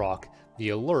input proc, the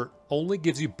alert only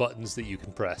gives you buttons that you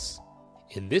can press.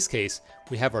 In this case,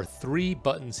 we have our 3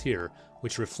 buttons here,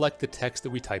 which reflect the text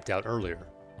that we typed out earlier.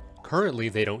 Currently,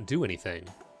 they don't do anything.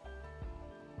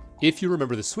 If you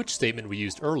remember the switch statement we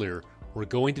used earlier, we're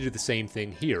going to do the same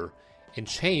thing here and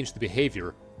change the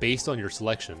behavior based on your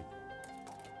selection.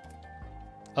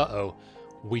 Uh-oh,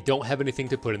 we don't have anything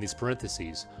to put in these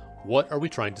parentheses. What are we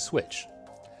trying to switch?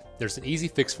 There's an easy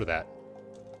fix for that.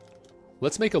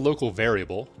 Let's make a local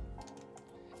variable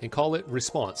and call it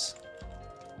response.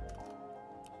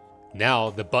 Now,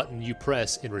 the button you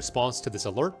press in response to this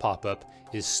alert pop-up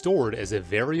is stored as a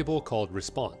variable called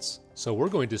response. So we're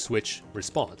going to switch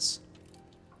response.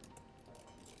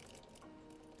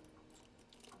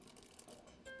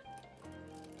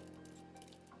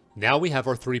 Now we have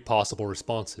our 3 possible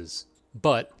responses,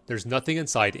 but there's nothing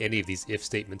inside any of these if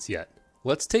statements yet.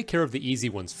 Let's take care of the easy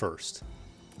ones first.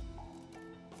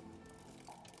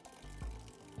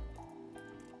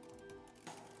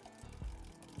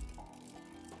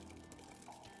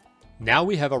 Now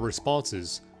we have our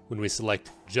responses when we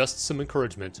select just some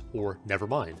encouragement or never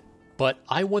mind. But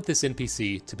I want this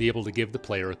NPC to be able to give the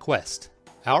player a quest.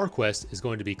 Our quest is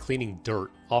going to be cleaning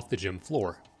dirt off the gym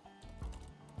floor.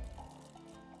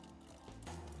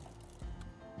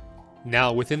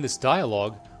 Now within this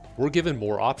dialogue, we're given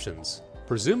more options.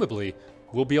 Presumably,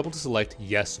 we'll be able to select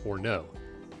yes or no.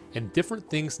 And different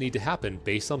things need to happen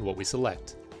based on what we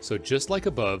select. So just like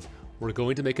above, we're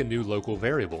going to make a new local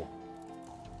variable.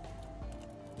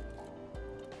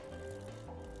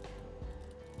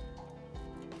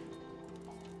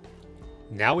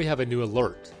 Now we have a new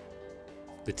alert.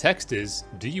 The text is,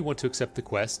 do you want to accept the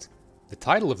quest? The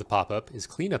title of the pop-up is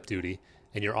cleanup duty,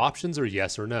 and your options are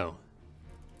yes or no.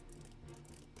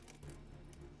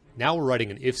 Now we're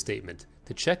writing an if statement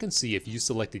to check and see if you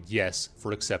selected yes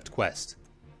for accept quest.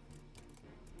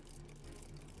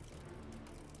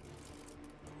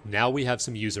 Now we have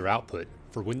some user output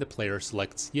for when the player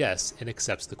selects yes and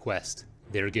accepts the quest.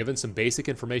 They are given some basic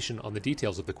information on the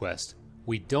details of the quest.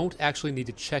 We don't actually need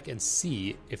to check and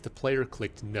see if the player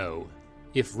clicked no.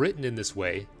 If written in this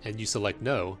way, and you select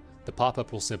no, the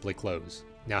pop-up will simply close.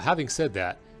 Now having said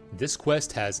that, this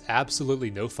quest has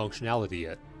absolutely no functionality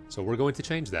yet, so we're going to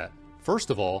change that. First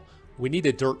of all, we need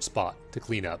a dirt spot to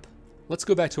clean up. Let's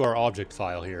go back to our object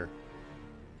file here.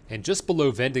 And just below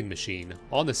vending machine,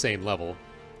 on the same level,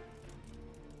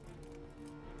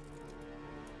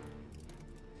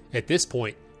 at this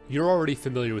point, you're already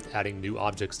familiar with adding new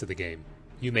objects to the game.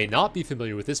 You may not be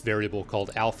familiar with this variable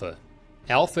called alpha.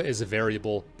 Alpha is a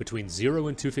variable between 0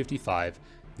 and 255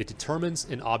 that determines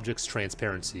an object's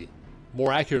transparency.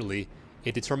 More accurately,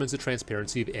 it determines the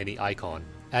transparency of any icon.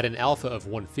 At an alpha of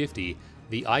 150,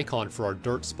 the icon for our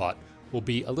dirt spot will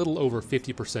be a little over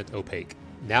 50% opaque.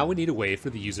 Now we need a way for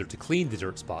the user to clean the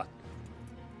dirt spot.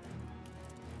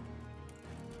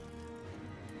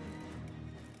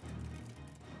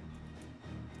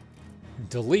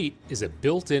 Delete is a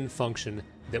built-in function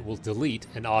that will delete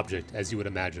an object as you would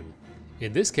imagine.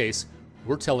 In this case,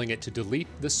 we're telling it to delete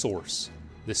the source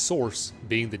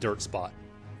being the dirt spot.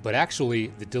 But actually,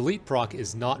 the delete proc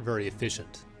is not very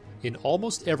efficient. In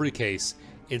almost every case,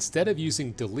 instead of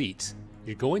using delete,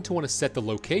 you're going to want to set the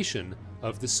location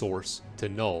of the source to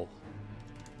null.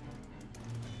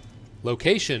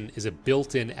 Location is a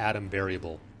built-in atom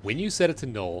variable. When you set it to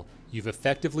null, you've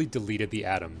effectively deleted the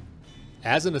atom.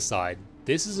 As an aside,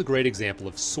 this is a great example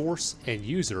of source and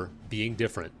user being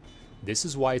different. This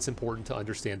is why it's important to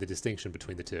understand the distinction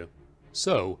between the two.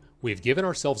 So we've given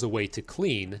ourselves a way to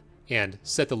clean and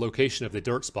set the location of the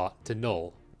dirt spot to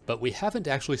null, but we haven't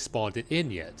actually spawned it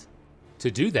in yet. To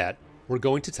do that, we're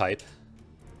going to type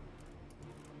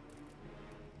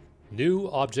new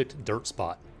object dirt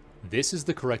spot. This is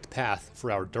the correct path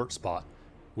for our dirt spot,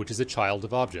 which is a child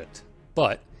of object.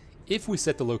 But if we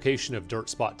set the location of dirt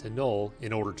spot to null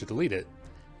in order to delete it,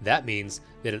 that means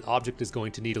that an object is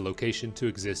going to need a location to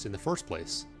exist in the first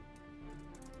place.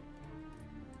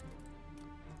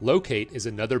 Locate is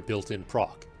another built-in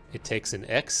proc. It takes an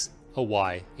X, a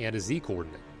Y, and a Z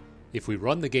coordinate. If we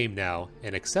run the game now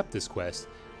and accept this quest,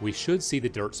 we should see the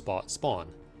dirt spot spawn.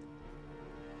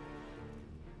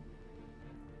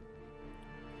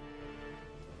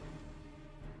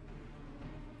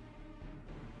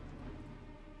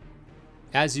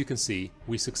 As you can see,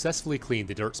 we successfully cleaned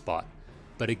the dirt spot,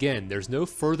 but again, there's no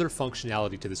further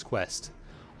functionality to this quest.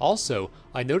 Also,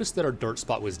 I noticed that our dirt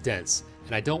spot was dense,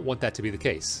 and I don't want that to be the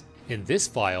case. In this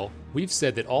file, we've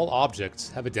said that all objects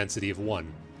have a density of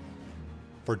 1.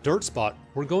 For dirt spot,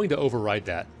 we're going to override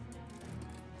that.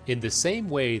 In the same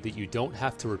way that you don't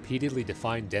have to repeatedly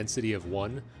define density of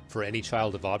 1 for any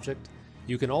child of object,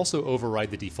 you can also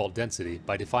override the default density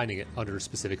by defining it under a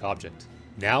specific object.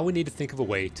 Now we need to think of a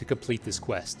way to complete this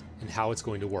quest and how it's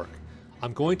going to work.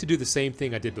 I'm going to do the same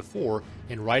thing I did before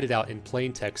and write it out in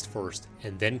plain text first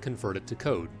and then convert it to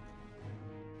code.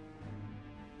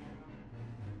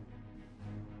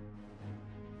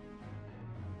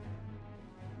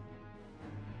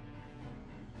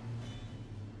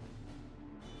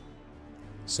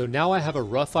 So now I have a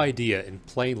rough idea in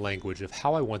plain language of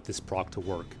how I want this proc to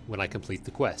work when I complete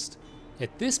the quest.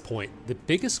 At this point, the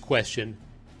biggest question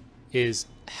is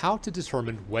how to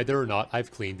determine whether or not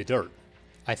I've cleaned the dirt.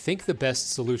 I think the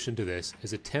best solution to this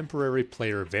is a temporary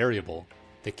player variable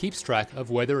that keeps track of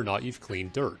whether or not you've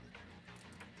cleaned dirt.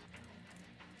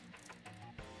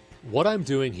 What I'm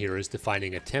doing here is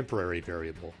defining a temporary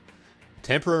variable.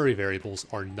 Temporary variables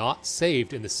are not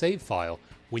saved in the save file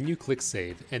when you click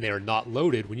save, and they are not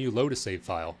loaded when you load a save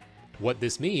file. What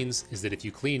this means is that if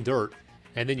you clean dirt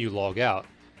and then you log out,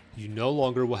 you no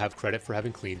longer will have credit for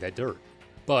having cleaned that dirt.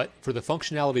 But for the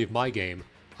functionality of my game,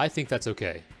 I think that's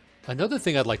okay. Another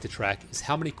thing I'd like to track is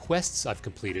how many quests I've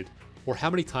completed, or how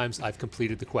many times I've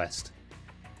completed the quest.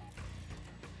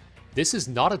 This is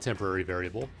not a temporary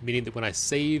variable, meaning that when I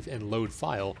save and load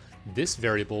file, this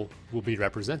variable will be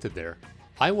represented there.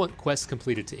 I want quests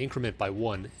completed to increment by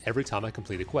 1 every time I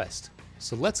complete a quest.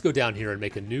 So let's go down here and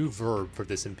make a new verb for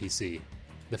this NPC.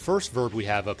 The first verb we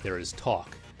have up there is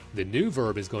talk. The new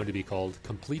verb is going to be called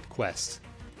complete quest.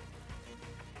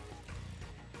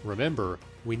 Remember,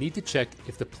 we need to check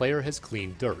if the player has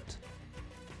cleaned dirt.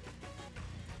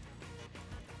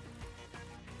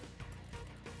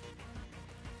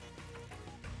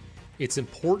 It's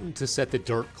important to set the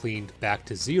dirt cleaned back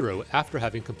to 0 after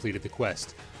having completed the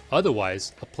quest.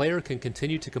 Otherwise, a player can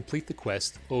continue to complete the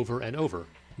quest over and over.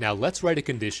 Now let's write a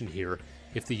condition here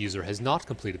if the user has not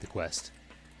completed the quest.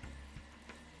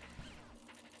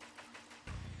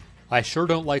 I sure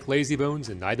don't like lazy bones,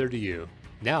 and neither do you.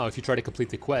 Now if you try to complete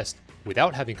the quest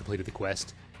without having completed the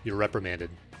quest, you're reprimanded.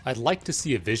 I'd like to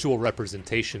see a visual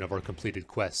representation of our completed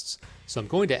quests, so I'm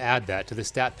going to add that to the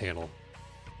stat panel.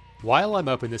 While I'm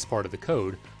up in this part of the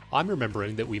code, I'm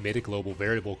remembering that we made a global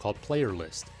variable called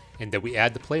playerList, and that we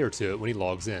add the player to it when he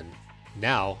logs in.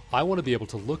 Now, I want to be able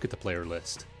to look at the player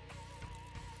list.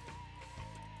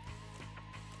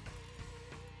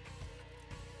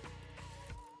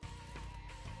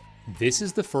 This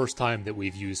is the first time that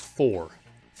we've used for.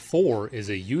 For is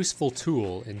a useful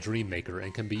tool in DreamMaker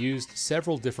and can be used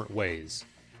several different ways.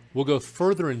 We'll go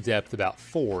further in depth about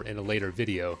for in a later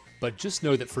video, but just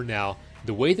know that for now,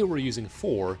 the way that we're using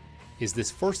for is this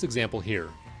first example here.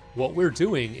 What we're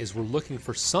doing is we're looking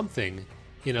for something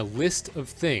in a list of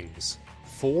things.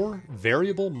 For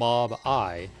variable mob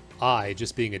I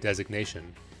just being a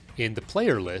designation, in the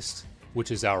player list,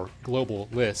 which is our global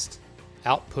list,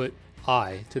 output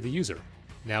I to the user.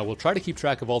 Now we'll try to keep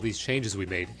track of all these changes we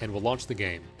made and we'll launch the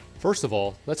game. First of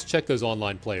all, let's check those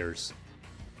online players.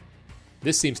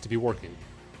 This seems to be working.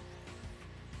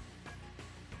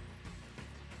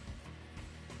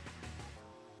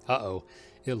 Uh-oh.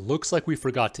 It looks like we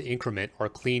forgot to increment our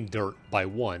clean dirt by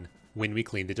 1 when we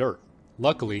clean the dirt.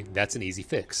 Luckily, that's an easy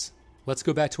fix. Let's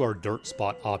go back to our dirt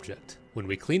spot object. When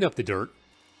we clean up the dirt,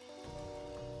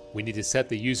 we need to set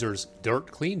the user's dirt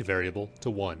cleaned variable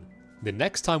to 1. The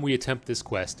next time we attempt this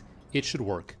quest, it should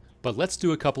work, but let's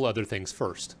do a couple other things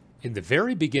first. In the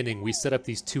very beginning, we set up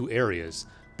these 2 areas,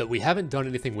 but we haven't done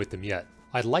anything with them yet.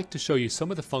 I'd like to show you some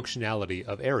of the functionality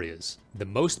of areas. The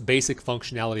most basic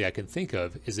functionality I can think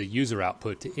of is a user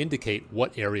output to indicate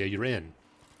what area you're in.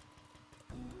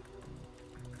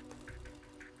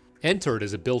 Entered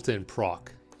is a built-in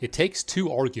proc. It takes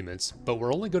 2 arguments, but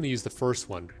we're only going to use the first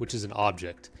one, which is an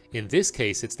object. In this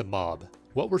case, it's the mob.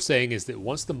 What we're saying is that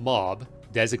once the mob,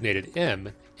 designated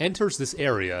M, enters this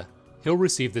area, he'll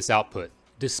receive this output.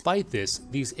 Despite this,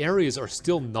 these areas are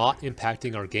still not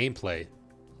impacting our gameplay.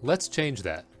 Let's change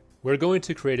that. We're going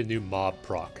to create a new mob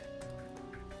proc.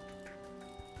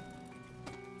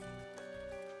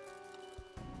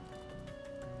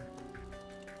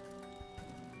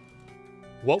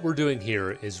 What we're doing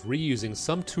here is reusing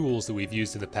some tools that we've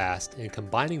used in the past and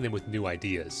combining them with new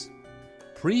ideas.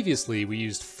 Previously, we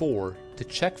used for to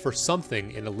check for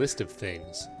something in a list of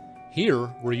things. Here,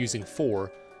 we're using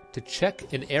for to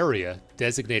check an area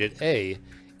designated A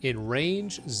in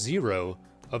range 0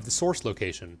 of the source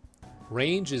location.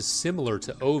 Range is similar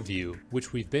to OView,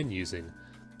 which we've been using,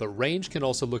 but range can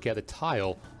also look at the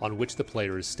tile on which the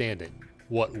player is standing.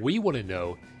 What we want to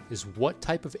know is what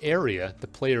type of area the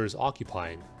player is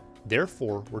occupying.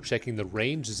 Therefore, we're checking the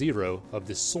range 0 of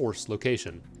the source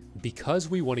location. Because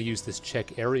we want to use this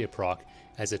check area proc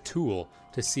as a tool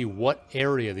to see what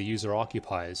area the user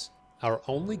occupies, our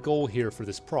only goal here for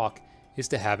this proc is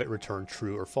to have it return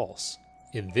true or false.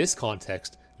 In this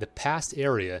context, the past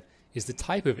area is the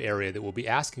type of area that we'll be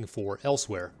asking for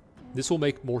elsewhere. This will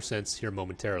make more sense here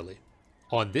momentarily.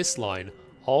 On this line,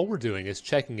 all we're doing is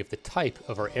checking if the type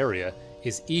of our area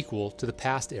is equal to the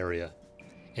past area.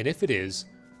 And if it is,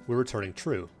 we're returning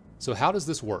true. So how does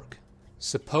this work?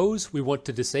 Suppose we want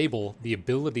to disable the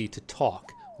ability to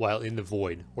talk while in the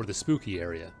void or the spooky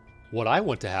area. What I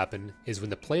want to happen is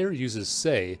when the player uses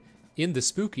say in the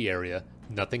spooky area,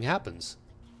 nothing happens.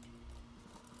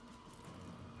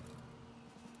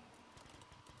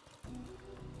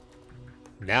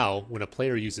 Now, when a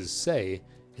player uses say,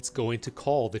 it's going to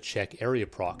call the check area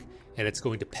proc, and it's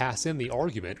going to pass in the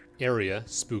argument area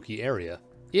spooky area.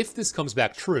 If this comes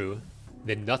back true,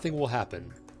 then nothing will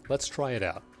happen. Let's try it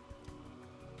out.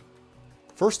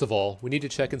 First of all, we need to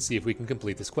check and see if we can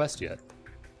complete this quest yet.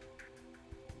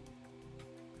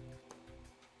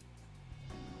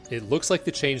 It looks like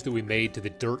the change that we made to the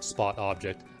dirt spot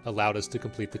object allowed us to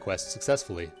complete the quest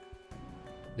successfully.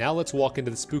 Now let's walk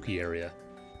into the spooky area.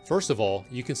 First of all,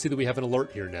 you can see that we have an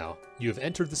alert here now. You have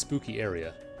entered the spooky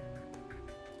area.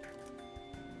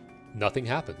 Nothing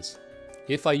happens.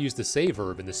 If I use the say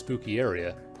verb in the spooky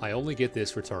area, I only get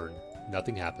this return.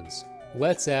 Nothing happens.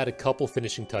 Let's add a couple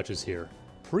finishing touches here.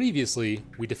 Previously,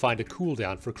 we defined a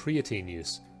cooldown for creatine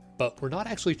use, but we're not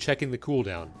actually checking the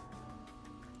cooldown.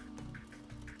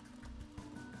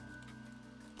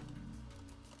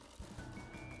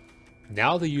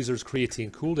 Now the user's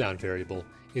creatine cooldown variable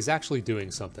is actually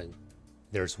doing something.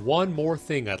 There's one more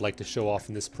thing I'd like to show off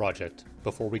in this project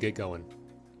before we get going.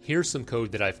 Here's some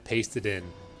code that I've pasted in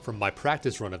from my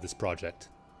practice run of this project.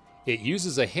 It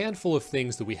uses a handful of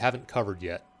things that we haven't covered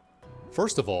yet.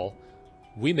 First of all,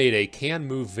 we made a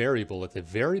can-move variable at the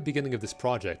very beginning of this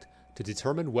project to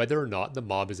determine whether or not the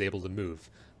mob is able to move,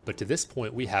 but to this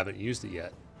point we haven't used it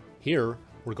yet. Here,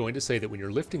 we're going to say that when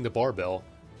you're lifting the barbell,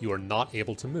 you are not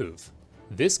able to move.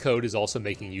 This code is also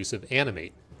making use of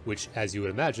animate, which, as you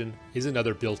would imagine, is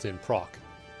another built-in proc.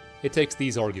 It takes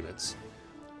these arguments.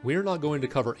 We're not going to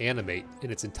cover animate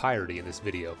in its entirety in this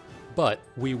video, but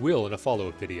we will in a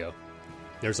follow-up video.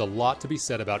 There's a lot to be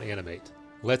said about animate.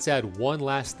 Let's add one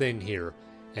last thing here,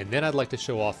 and then I'd like to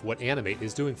show off what animate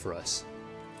is doing for us.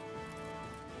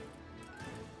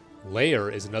 Layer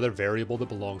is another variable that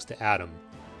belongs to Atom.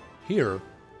 Here,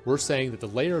 we're saying that the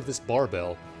layer of this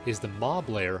barbell is the mob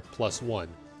layer plus 1,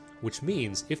 which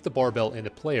means if the barbell and the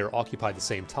player occupy the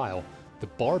same tile, the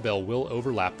barbell will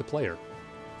overlap the player.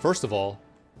 First of all,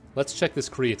 let's check this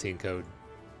creatine code.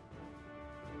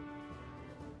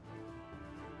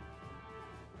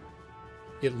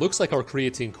 It looks like our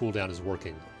creatine cooldown is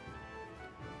working.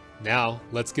 Now,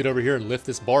 let's get over here and lift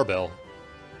this barbell.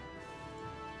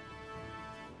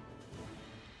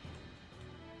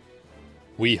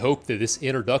 We hope that this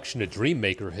introduction to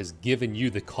Dreammaker has given you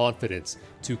the confidence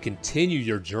to continue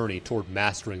your journey toward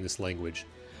mastering this language.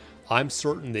 I'm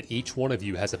certain that each one of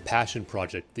you has a passion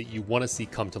project that you want to see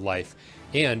come to life,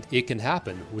 and it can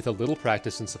happen with a little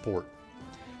practice and support.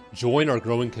 Join our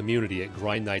growing community at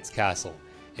Grind Knight's Castle,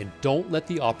 and don't let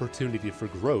the opportunity for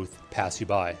growth pass you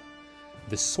by.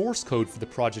 The source code for the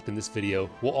project in this video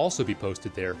will also be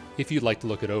posted there if you'd like to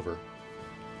look it over.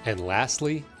 And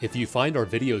lastly, if you find our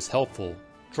videos helpful,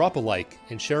 drop a like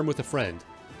and share them with a friend.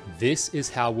 This is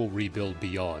how we'll rebuild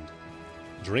Beyond.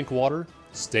 Drink water,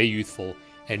 stay youthful,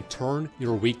 and turn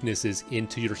your weaknesses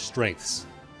into your strengths.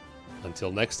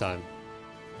 Until next time.